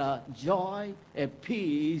their joy and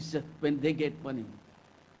peace when they get money.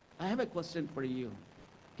 I have a question for you.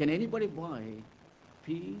 Can anybody buy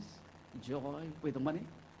peace, joy with money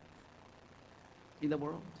in the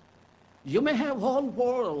world? You may have whole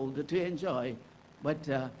world to enjoy, but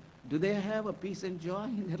do they have a peace and joy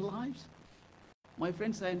in their lives? My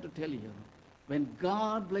friends, I am to tell you, when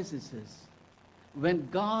God blesses us, when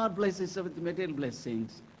God blesses us with material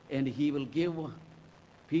blessings, and he will give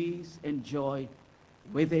peace and joy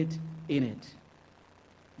with it, in it.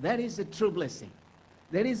 That is a true blessing.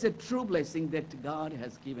 That is a true blessing that God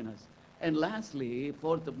has given us. And lastly,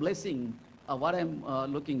 fourth blessing, what I'm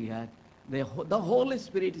looking at, the Holy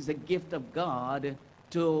Spirit is a gift of God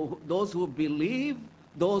to those who believe,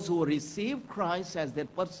 those who receive Christ as their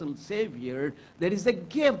personal Savior. There is a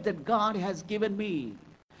gift that God has given me,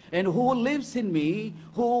 and who lives in me,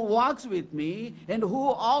 who walks with me, and who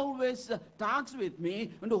always talks with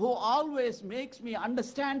me, and who always makes me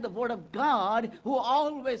understand the Word of God, who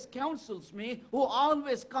always counsels me, who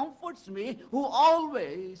always comforts me, who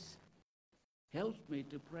always helps me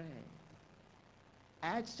to pray.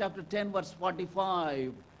 Acts chapter 10, verse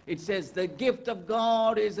 45, it says, the gift of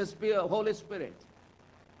God is the Holy Spirit.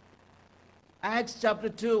 Acts chapter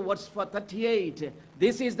 2, verse 38,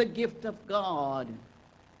 this is the gift of God.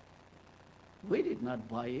 We did not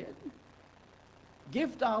buy it.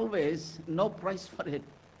 Gift always, no price for it.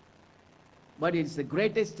 But it's the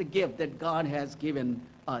greatest gift that God has given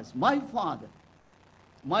us. My Father,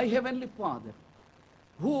 my Heavenly Father,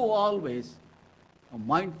 who always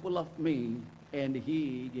mindful of me, and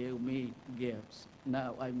he gave me gifts.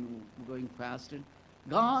 Now I'm going faster.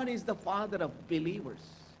 God is the Father of believers.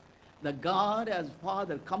 The God as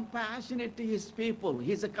Father, compassionate to his people.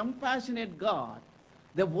 He's a compassionate God.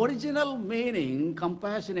 The original meaning,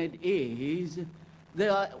 compassionate, is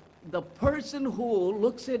the person who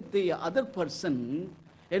looks at the other person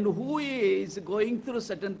and who is going through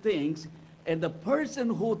certain things, and the person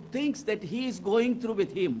who thinks that he is going through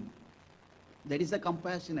with him. That is a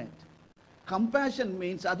compassionate. Compassion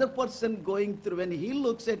means other person going through, when he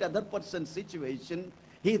looks at other person's situation,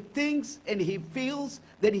 he thinks and he feels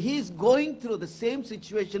that he is going through the same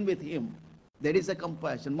situation with him. That is a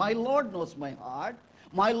compassion. My Lord knows my heart.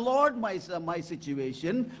 My Lord, my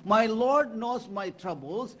situation. My Lord knows my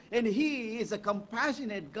troubles, and he is a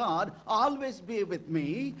compassionate God, always be with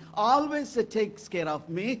me, always takes care of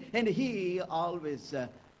me, and he always,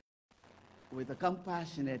 with a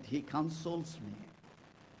compassionate, he consoles me.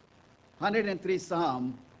 103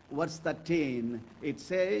 Psalm, verse 13, it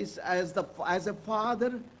says, as a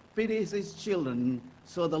father pities his children,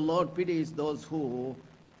 so the Lord pities those who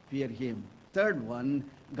fear him. Third one,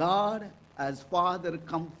 God as Father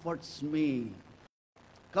comforts me.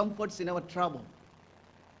 Comforts in our trouble.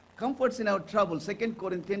 Comforts in our trouble. 2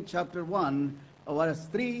 Corinthians chapter 1, verse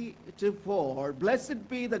 3 to 4. Blessed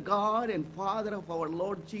be the God and Father of our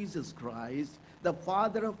Lord Jesus Christ, the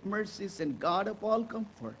Father of mercies and God of all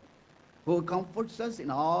comfort, who comforts us in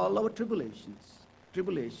all our tribulation,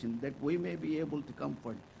 that we may be able to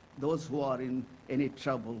comfort those who are in any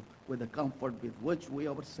trouble with the comfort with which we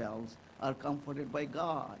ourselves are comforted by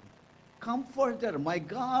God. Comforter, my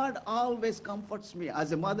God always comforts me.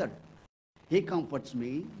 As a mother, he comforts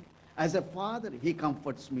me. As a father, he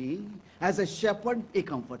comforts me. As a shepherd, he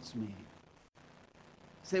comforts me.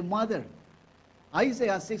 Say, mother.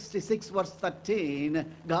 Isaiah 66 verse 13,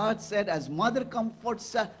 God said, as mother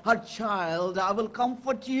comforts her child, I will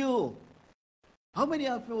comfort you. How many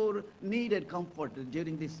of you needed comfort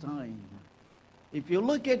during this time? If you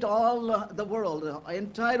look at all the world, the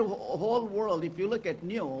entire whole world, if you look at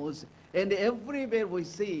news, and everywhere we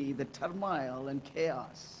see the turmoil and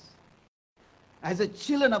chaos. As a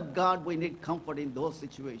children of God, we need comfort in those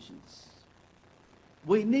situations.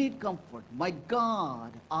 We need comfort. My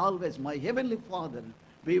God, always, my Heavenly Father,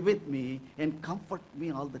 be with me and comfort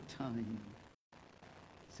me all the time.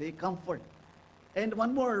 Say comfort. And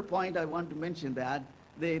one more point I want to mention, that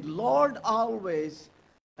the Lord always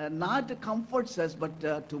not comforts us, but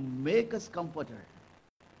to make us comforter.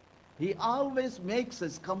 He always makes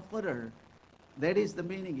us comforter. That is the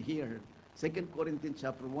meaning here. 2 Corinthians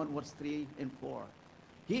chapter 1, verse 3 and 4.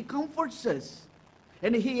 He comforts us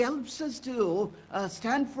and he helps us to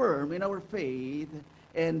stand firm in our faith,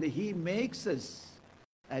 and he makes us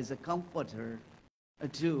as a comforter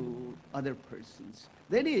to other persons.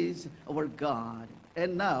 That is our God.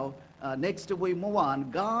 And now, next we move on.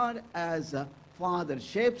 God as a Father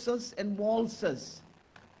shapes us and molds us.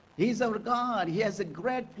 He's our God. He has a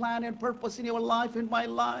great plan and purpose in your life and my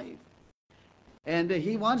life. And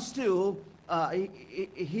he wants to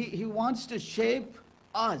he wants to shape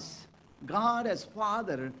us. God as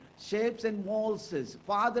Father shapes and molds us.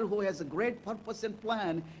 Father who has a great purpose and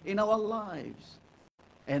plan in our lives,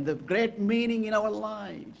 and the great meaning in our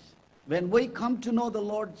lives. When we come to know the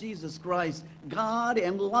Lord Jesus Christ, God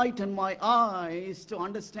enlightened my eyes to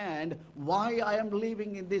understand why I am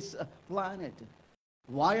living in this planet.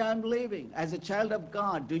 Why I am living as a child of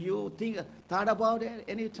God. Do you thought about it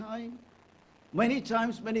any time? Many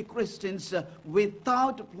times, many Christians,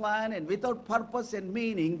 without plan and without purpose and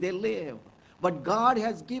meaning, they live. But God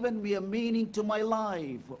has given me a meaning to my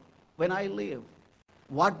life when I live.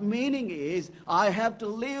 What meaning is, I have to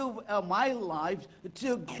live my life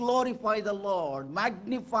to glorify the Lord,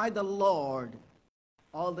 magnify the Lord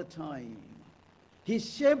all the time. He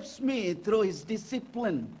shapes me through his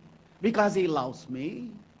discipline because he loves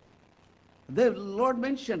me. The Lord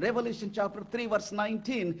mentioned, Revelation chapter 3, verse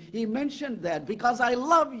 19, he mentioned that because I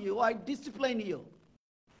love you, I discipline you.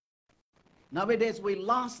 Nowadays, we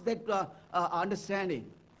lost that understanding.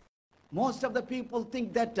 Most of the people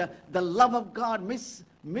think that the love of God,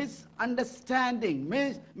 misunderstanding,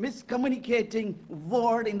 miscommunicating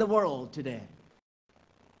word in the world today.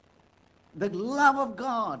 The love of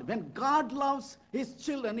God, when God loves his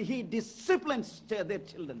children, he disciplines their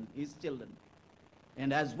children, his children.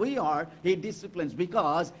 And as we are, he disciplines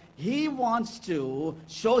because he wants to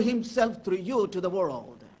show himself through you to the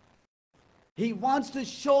world. He wants to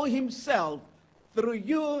show himself through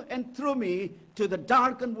you and through me to the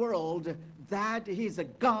darkened world that he's a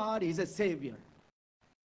God, he's a Savior.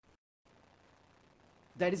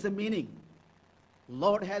 That is the meaning.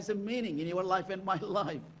 Lord has a meaning in your life and my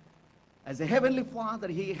life. As a Heavenly Father,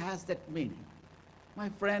 he has that meaning. My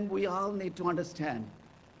friend, we all need to understand.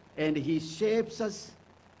 And he shapes us,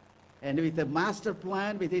 and with a master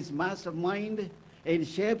plan, with his master mind, and he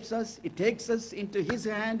shapes us, he takes us into his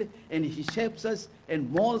hand, and he shapes us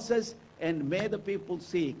and molds us, and may the people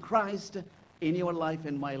see Christ in your life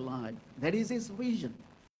and my life. That is his vision.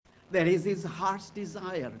 That is his heart's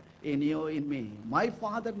desire in you, in me. My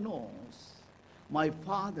Father knows. My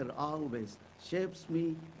Father always shapes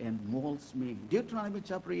me and molds me. Deuteronomy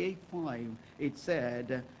chapter 8:5, it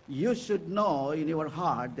said, you should know in your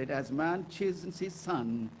heart that as man chastens his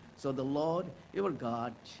son, so the Lord your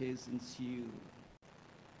God chastens you.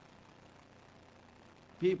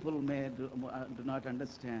 People may do not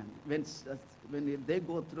understand. When they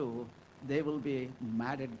go through, they will be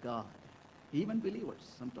mad at God. Even believers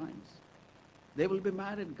sometimes. They will be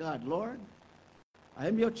mad at God. Lord, I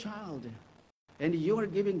am your child, and you are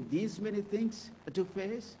giving these many things to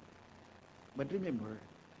face. But remember,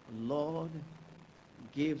 Lord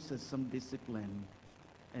gives us some discipline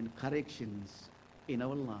and corrections in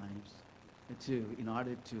our lives in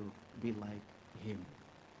order to be like him.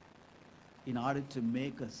 In order to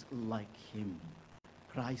make us like him.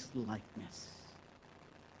 Christ-likeness.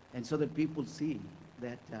 And so that people see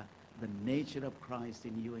that the nature of Christ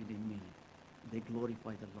in you and in me, they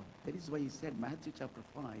glorify the Lord. That is why he said, Matthew chapter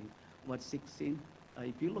 5, verse 16,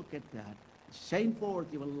 if you look at that, shine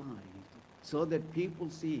forth your light so that people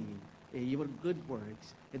see your good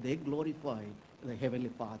works and they glorify the Heavenly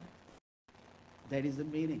Father. That is the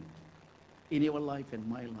meaning in your life and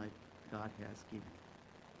my life God has given.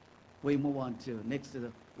 We move on to next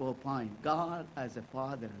point. God as a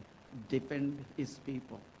Father defend his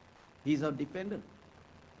people. He's our defender.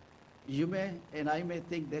 You may and I may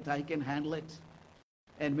think that I can handle it.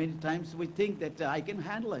 And many times we think that I can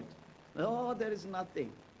handle it. Oh, there is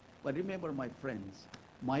nothing. But remember, my friends,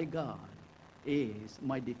 my God is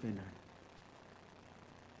my defender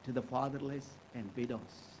to the fatherless and widows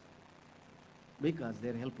because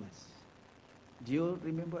they're helpless. Do you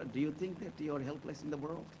remember, do you think that you are helpless in the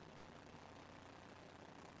world?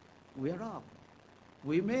 We are all.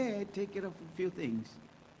 We may take care of a few things,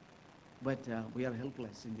 but we are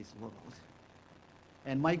helpless in this world.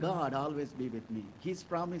 And my God always be with me. His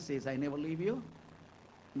promise is, I never leave you,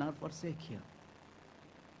 nor forsake you.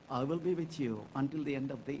 I will be with you until the end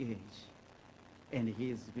of the age. And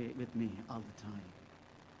he is with me all the time.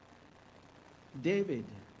 David,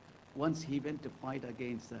 once he went to fight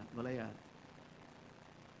against Goliath.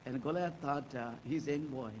 And Goliath thought he's a young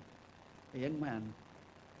boy, a young man.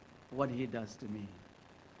 what he does to me.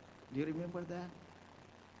 Do you remember that?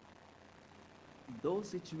 Those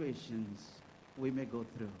situations we may go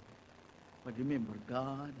through. But remember,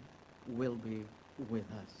 God will be with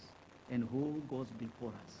us. And who goes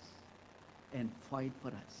before us and fight for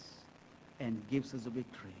us and gives us a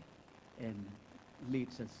victory and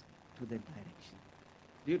leads us to that direction.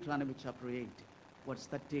 Deuteronomy chapter 8, verse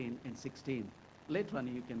 13 and 16. Later on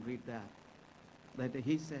you can read that. That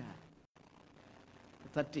he said,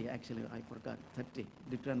 30 actually, I forgot, 30.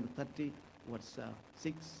 Deuteronomy 30, verse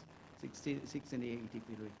 6 and 8 if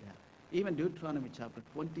you read that. Even Deuteronomy chapter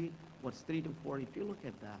 20, verse 3 to 4, if you look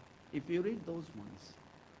at that, if you read those ones,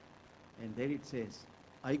 and there it says,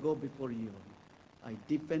 I go before you, I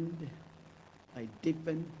defend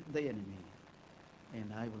the enemy,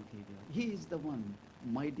 and I will give you. He is the one,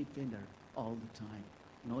 my defender all the time.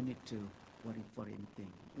 No need to worry for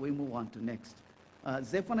anything. We move on to next.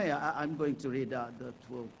 Zephaniah, I'm going to read the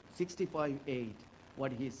 65:8,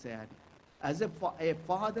 what he said. As a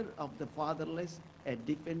father of the fatherless, a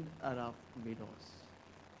defender of widows.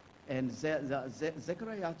 And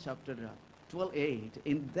Zechariah chapter 12:8,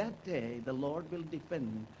 in that day the Lord will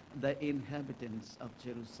defend the inhabitants of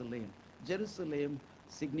Jerusalem. Jerusalem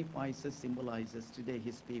symbolizes today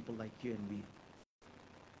his people like you and me.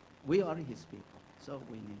 We are his people, so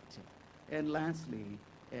we need to. And lastly,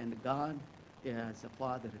 and God as a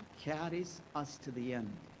father carries us to the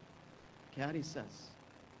end, carries us.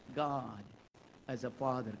 God as a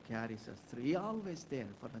father carries us through. He always there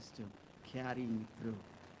for us to carry him through.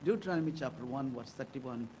 Deuteronomy chapter 1 verse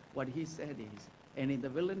 31, what he said is, and in the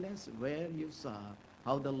wilderness where you saw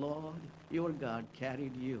how the Lord your God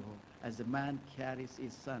carried you as a man carries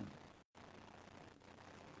his son.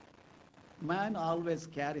 Man always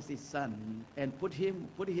carries his son and put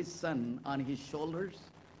his son on his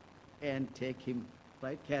shoulders and take him,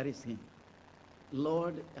 right, carries him.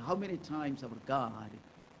 Lord, how many times our God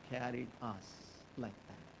carried us like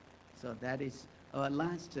that? So that is our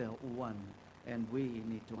last one, and we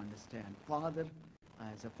need to understand. Father,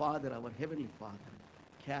 as a father, our heavenly Father,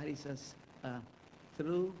 carries us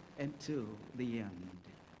through and to the end.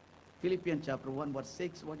 Philippians chapter 1 verse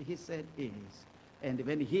 6, what he said is, and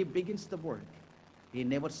when he begins the work, he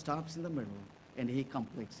never stops in the middle, and he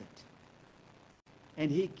completes it. And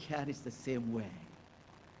he carries the same way.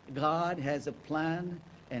 God has a plan,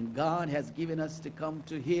 and God has given us to come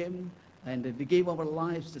to him and to give our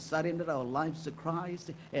lives, to surrender our lives to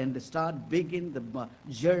Christ and to start begin the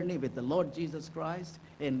journey with the Lord Jesus Christ.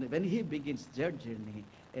 And when he begins their journey,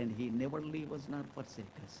 and he never leave us nor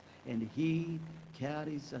forsake us, and he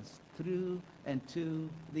carries us through and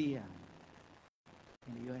to the end.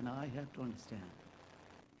 And you and I have to understand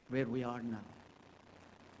where we are now.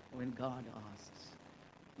 When God asks,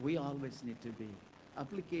 we always need to be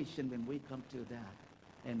application when we come to that,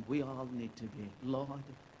 and we all need to be, Lord,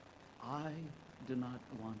 I do not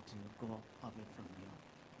want to go away from you.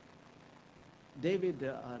 David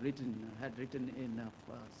had written in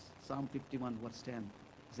Psalm 51 verse 10,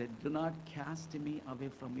 he said, do not cast me away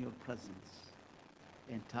from your presence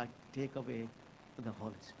and take away the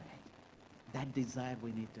Holy Spirit. That desire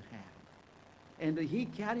we need to have. And he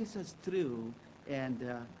carries us through,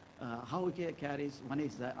 and how he carries, one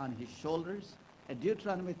is on his shoulders. And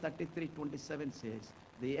Deuteronomy 33:27 says,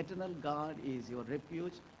 the eternal God is your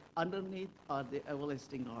refuge. Underneath are the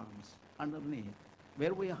everlasting arms. Underneath,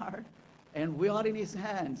 where we are, and we are in his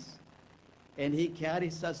hands. And he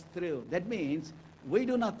carries us through. That means we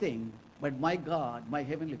do nothing, but my God, my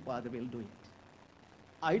heavenly Father will do it.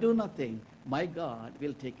 I do nothing, my God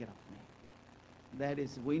will take care of me. That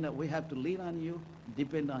is, we have to lean on you,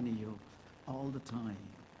 depend on you all the time.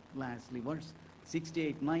 Lastly, verse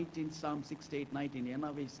 68:19, Psalm 68:19,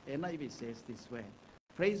 NIV says this way,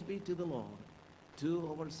 praise be to the Lord,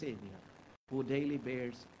 to our Savior, who daily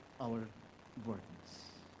bears our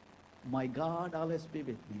burdens. My God always be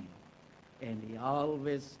with me, and he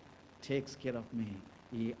always takes care of me.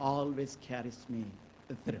 He always carries me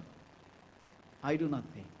through. I do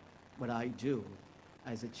nothing, but I do.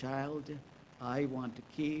 As a child, I want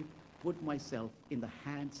to put myself in the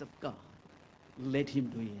hands of God. Let him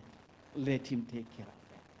do it. Let him take care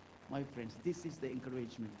of it. My friends, this is the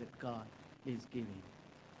encouragement that God is giving.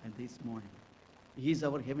 And this morning, he is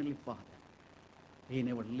our heavenly Father. He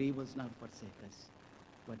never leaves us nor forsake us.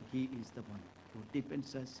 But he is the one who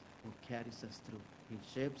defends us, who carries us through. He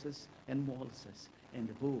shapes us and molds us,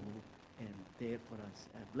 and who and there for us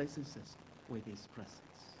blesses us with his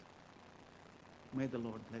presence. May the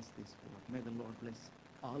Lord bless this word. May the Lord bless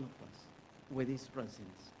all of us with his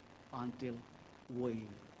presence until we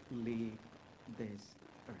leave this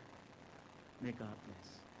earth. May God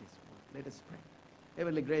bless this word. Let us pray.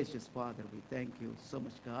 Heavenly gracious Father, we thank you so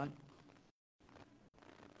much, God.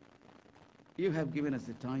 You have given us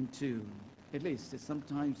the time to at least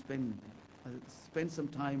sometimes spend some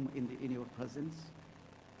time in your presence.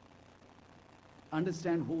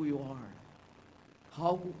 Understand who you are,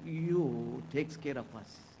 how you take care of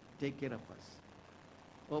us.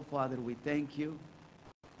 Oh Father, we thank you.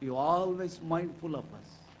 You're always mindful of us.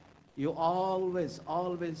 You always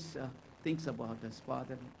thinks about us,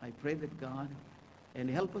 Father. I pray that God, and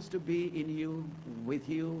help us to be in you, with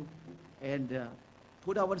you, and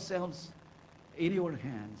put ourselves in your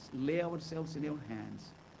hands, lay ourselves in your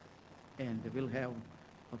hands, and we'll have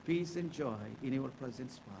a peace and joy in your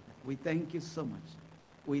presence, Father. We thank you so much.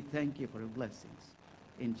 We thank you for your blessings.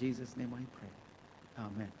 In Jesus' name I pray.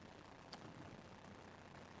 Amen.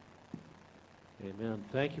 Amen.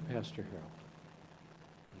 Thank you, Pastor Harold.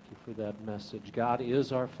 Thank you for that message. God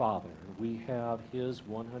is our Father. We have His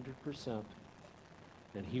 100%,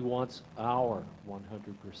 and He wants our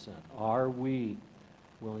 100%. Are we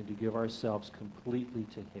willing to give ourselves completely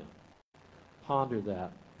to Him? Ponder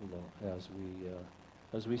that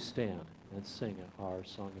as we stand and sing our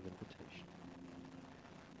song of invitation.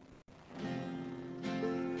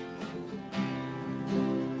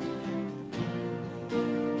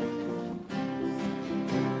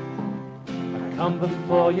 I come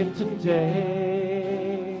before you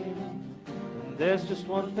today, and there's just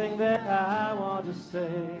one thing that I want to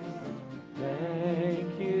say.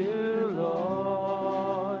 Thank you,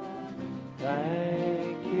 Lord.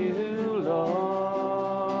 Thank you,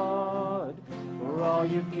 Lord, for all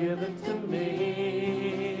you've given to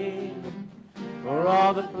me, for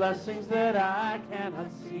all the blessings that I cannot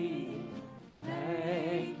see.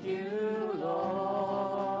 Thank you,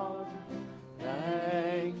 Lord.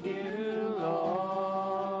 Thank you,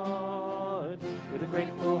 Lord. With a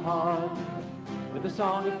grateful heart, with a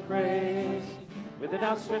song of praise, with an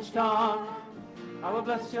outstretched arm, I will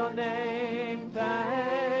bless your name.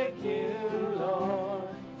 Thank you, Lord.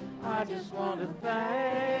 I just want to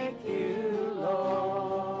thank you,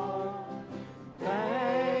 Lord.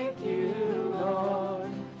 Thank you,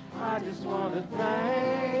 Lord. I just want to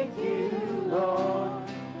thank you, Lord.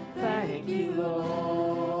 Thank you, Lord.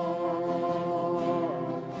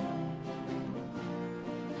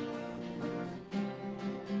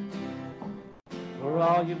 For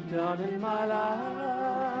all you've done in my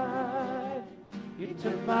life. You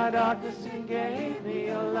took my darkness and gave me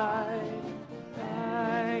a light.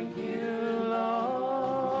 Thank you,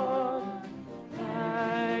 Lord.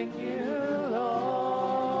 Thank you,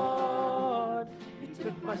 Lord. You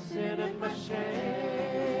took my sin and my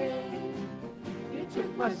shame. You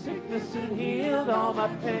took my sickness and healed all my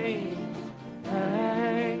pain.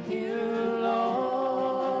 Thank you,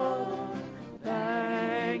 Lord.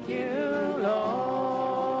 Thank you,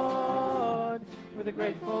 Lord. With a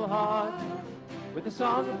grateful heart, with a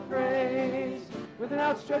song of praise, with an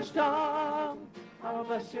outstretched arm, I will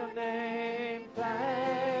bless your name.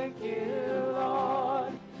 Thank you,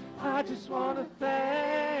 Lord. I just want to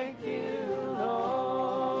thank you,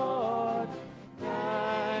 Lord.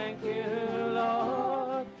 Thank you,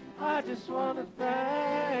 Lord. I just want to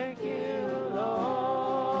thank you,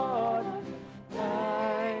 Lord.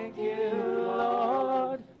 Thank you,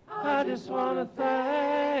 Lord. I just want to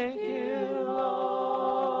thank you,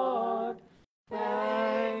 Lord.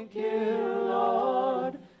 Thank you,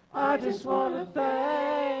 Lord. I just want to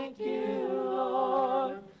thank you,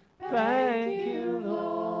 Lord. Thank you,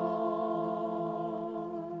 Lord.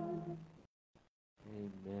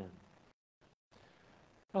 Amen.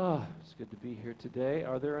 It's good to be here today.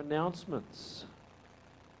 Are there announcements?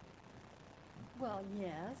 Well,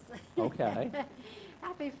 yes. Okay.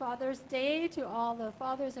 Happy Father's Day to all the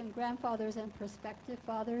fathers and grandfathers and prospective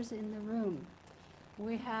fathers in the room.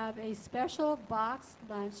 We have a special boxed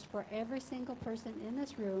lunch for every single person in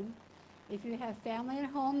this room. If you have family at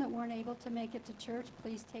home that weren't able to make it to church,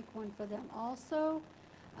 please take one for them also.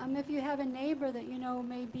 If you have a neighbor that you know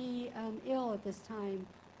may be ill at this time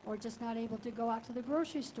or just not able to go out to the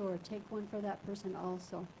grocery store, take one for that person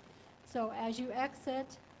also. So as you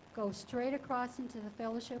exit, go straight across into the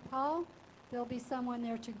fellowship hall. There'll be someone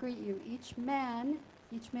there to greet you. Each male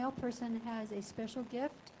person has a special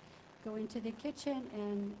gift. Go into the kitchen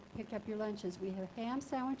and pick up your lunches. We have ham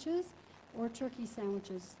sandwiches or turkey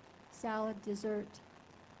sandwiches, salad, dessert,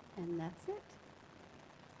 and that's it.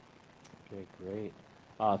 Okay, great.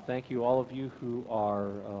 Thank you, all of you who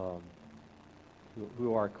are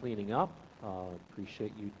cleaning up.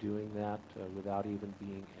 Appreciate you doing that without even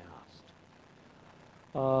being asked.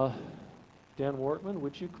 Dan Wortman,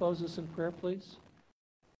 would you close us in prayer, please?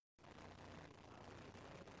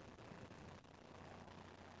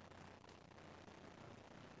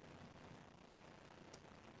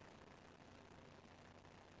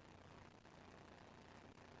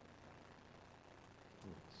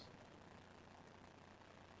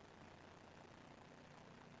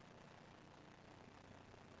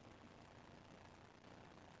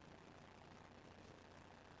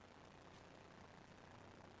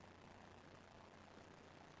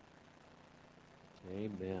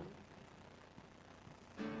 Amen.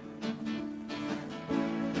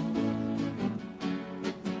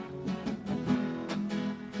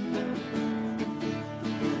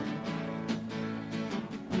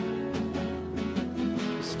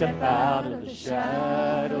 Step out of the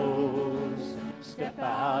shadows, step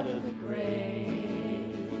out of the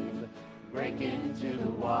grave, break into the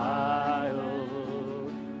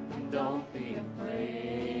wild, don't be afraid.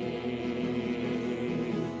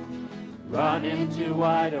 Run into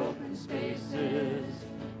wide open spaces,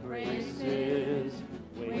 graces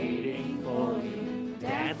waiting for you.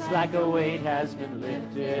 Dance like a weight has been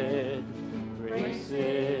lifted,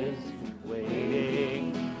 graces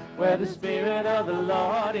waiting. Where the Spirit of the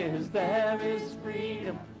Lord is, there is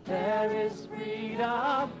freedom, there is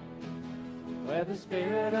freedom. Where the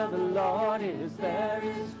Spirit of the Lord is, there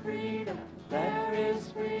is freedom, there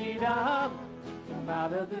is freedom. Come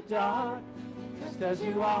out of the dark, just as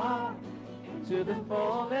you are, into the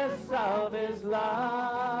fullness of His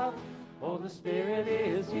love. Oh, the Spirit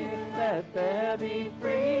is here, let there be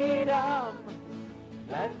freedom,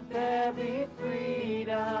 let there be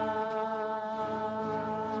freedom.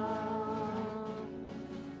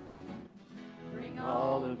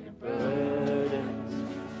 All of your burdens,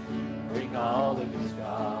 bring all of your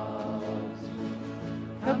scars.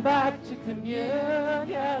 Come back to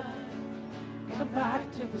communion, come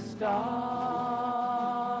back to the start.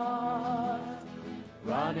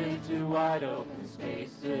 Run into wide open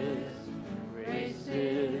spaces,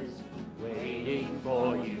 graces waiting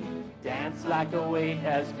for you. Dance like a weight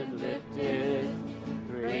has been lifted,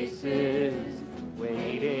 graces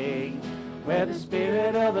waiting. Where the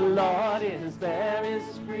Spirit of the Lord is, there is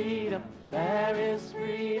freedom, there is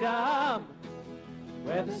freedom.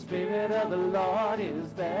 Where the Spirit of the Lord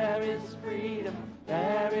is, there is freedom,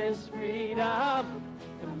 there is freedom.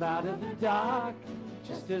 Come out of the dark,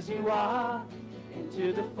 just as you are,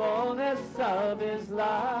 into the fullness of His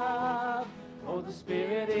love. Oh, the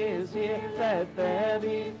Spirit is here, let there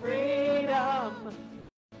be freedom,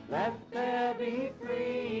 let there be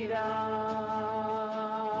freedom.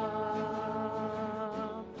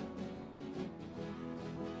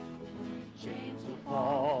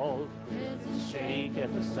 Fall, prisons shake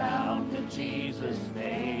at the sound of Jesus'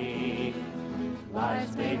 name.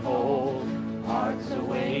 Lives made whole, hearts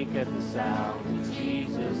awake at the sound of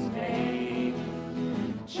Jesus' name.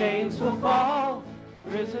 Chains will fall,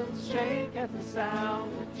 prisons shake at the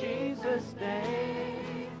sound of Jesus'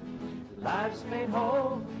 name. Lives made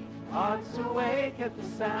whole, hearts awake at the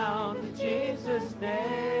sound of Jesus'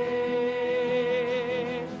 name.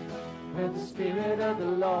 Where the Spirit of the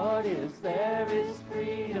Lord is, there is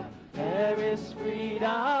freedom, there is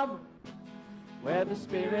freedom. Where the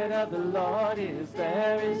Spirit of the Lord is,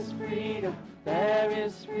 there is freedom, there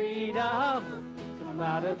is freedom. Come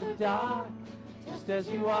out of the dark, just as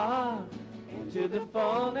you are, into the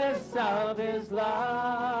fullness of His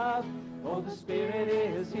love. Oh, the Spirit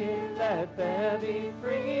is here, let there be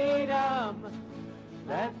freedom,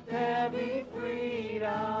 let there be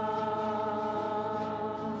freedom.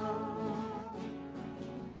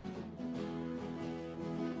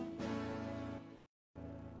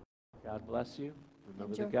 God bless you.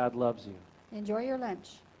 Remember that God loves you. Enjoy your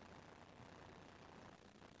lunch.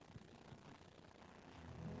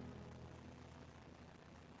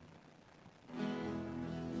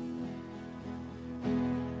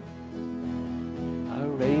 I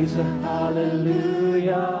raise a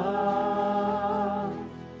hallelujah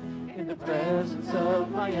in the presence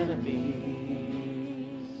of my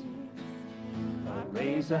enemies. I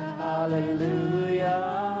raise a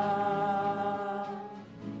hallelujah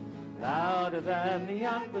louder than the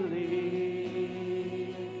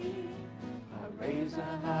unbelief. I raise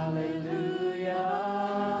a hallelujah.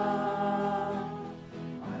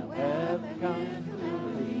 I'll have come to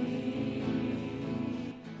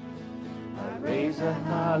believe. I raise a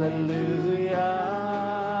hallelujah.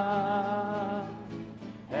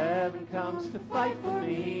 Heaven comes to fight for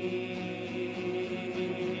me.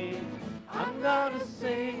 I'm gonna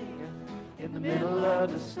sing in the middle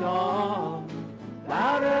of the storm.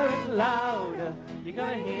 Louder and louder, you're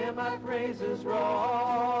gonna hear my praises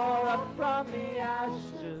roar. Up from the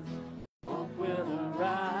ashes, hope will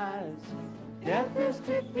arise. Death is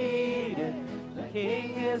defeated, the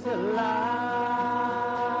King is alive.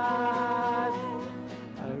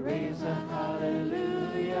 I raise a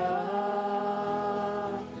hallelujah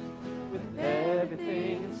with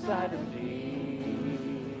everything inside of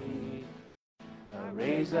me. I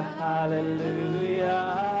raise a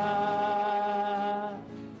hallelujah.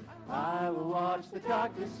 Watch the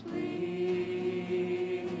darkness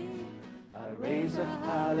flee. I raise a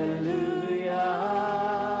hallelujah.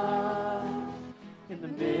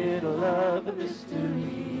 in the middle of the mystery.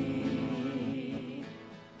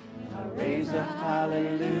 I raise a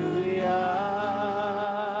hallelujah.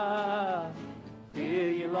 Fear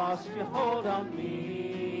you lost your hold on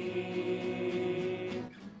me.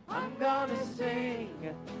 I'm gonna sing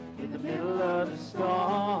in the middle of the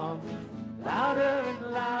storm, louder and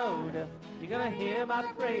louder. You're gonna hear my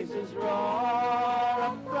praises roar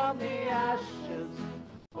up from the ashes.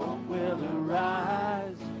 Hope will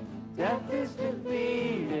arise. Death is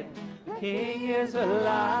defeated. The King is alive.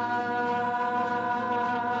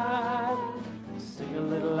 Sing a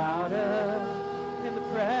little louder in the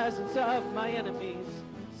presence of my enemies.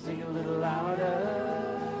 Sing a little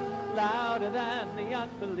louder, louder than the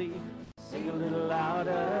unbelief. Sing a little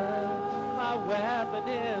louder. My weapon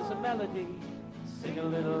is a melody. Sing a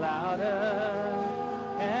little louder.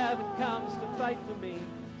 Heaven comes to fight for me.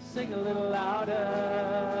 Sing a little louder.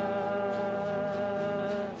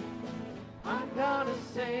 I'm gonna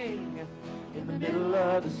sing in the middle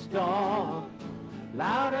of the storm,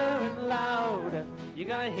 louder and louder. You're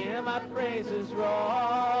gonna hear my praises roar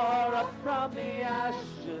up from the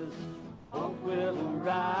ashes. Hope will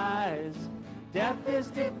arise. Death is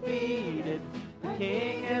defeated. The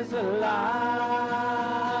King is alive.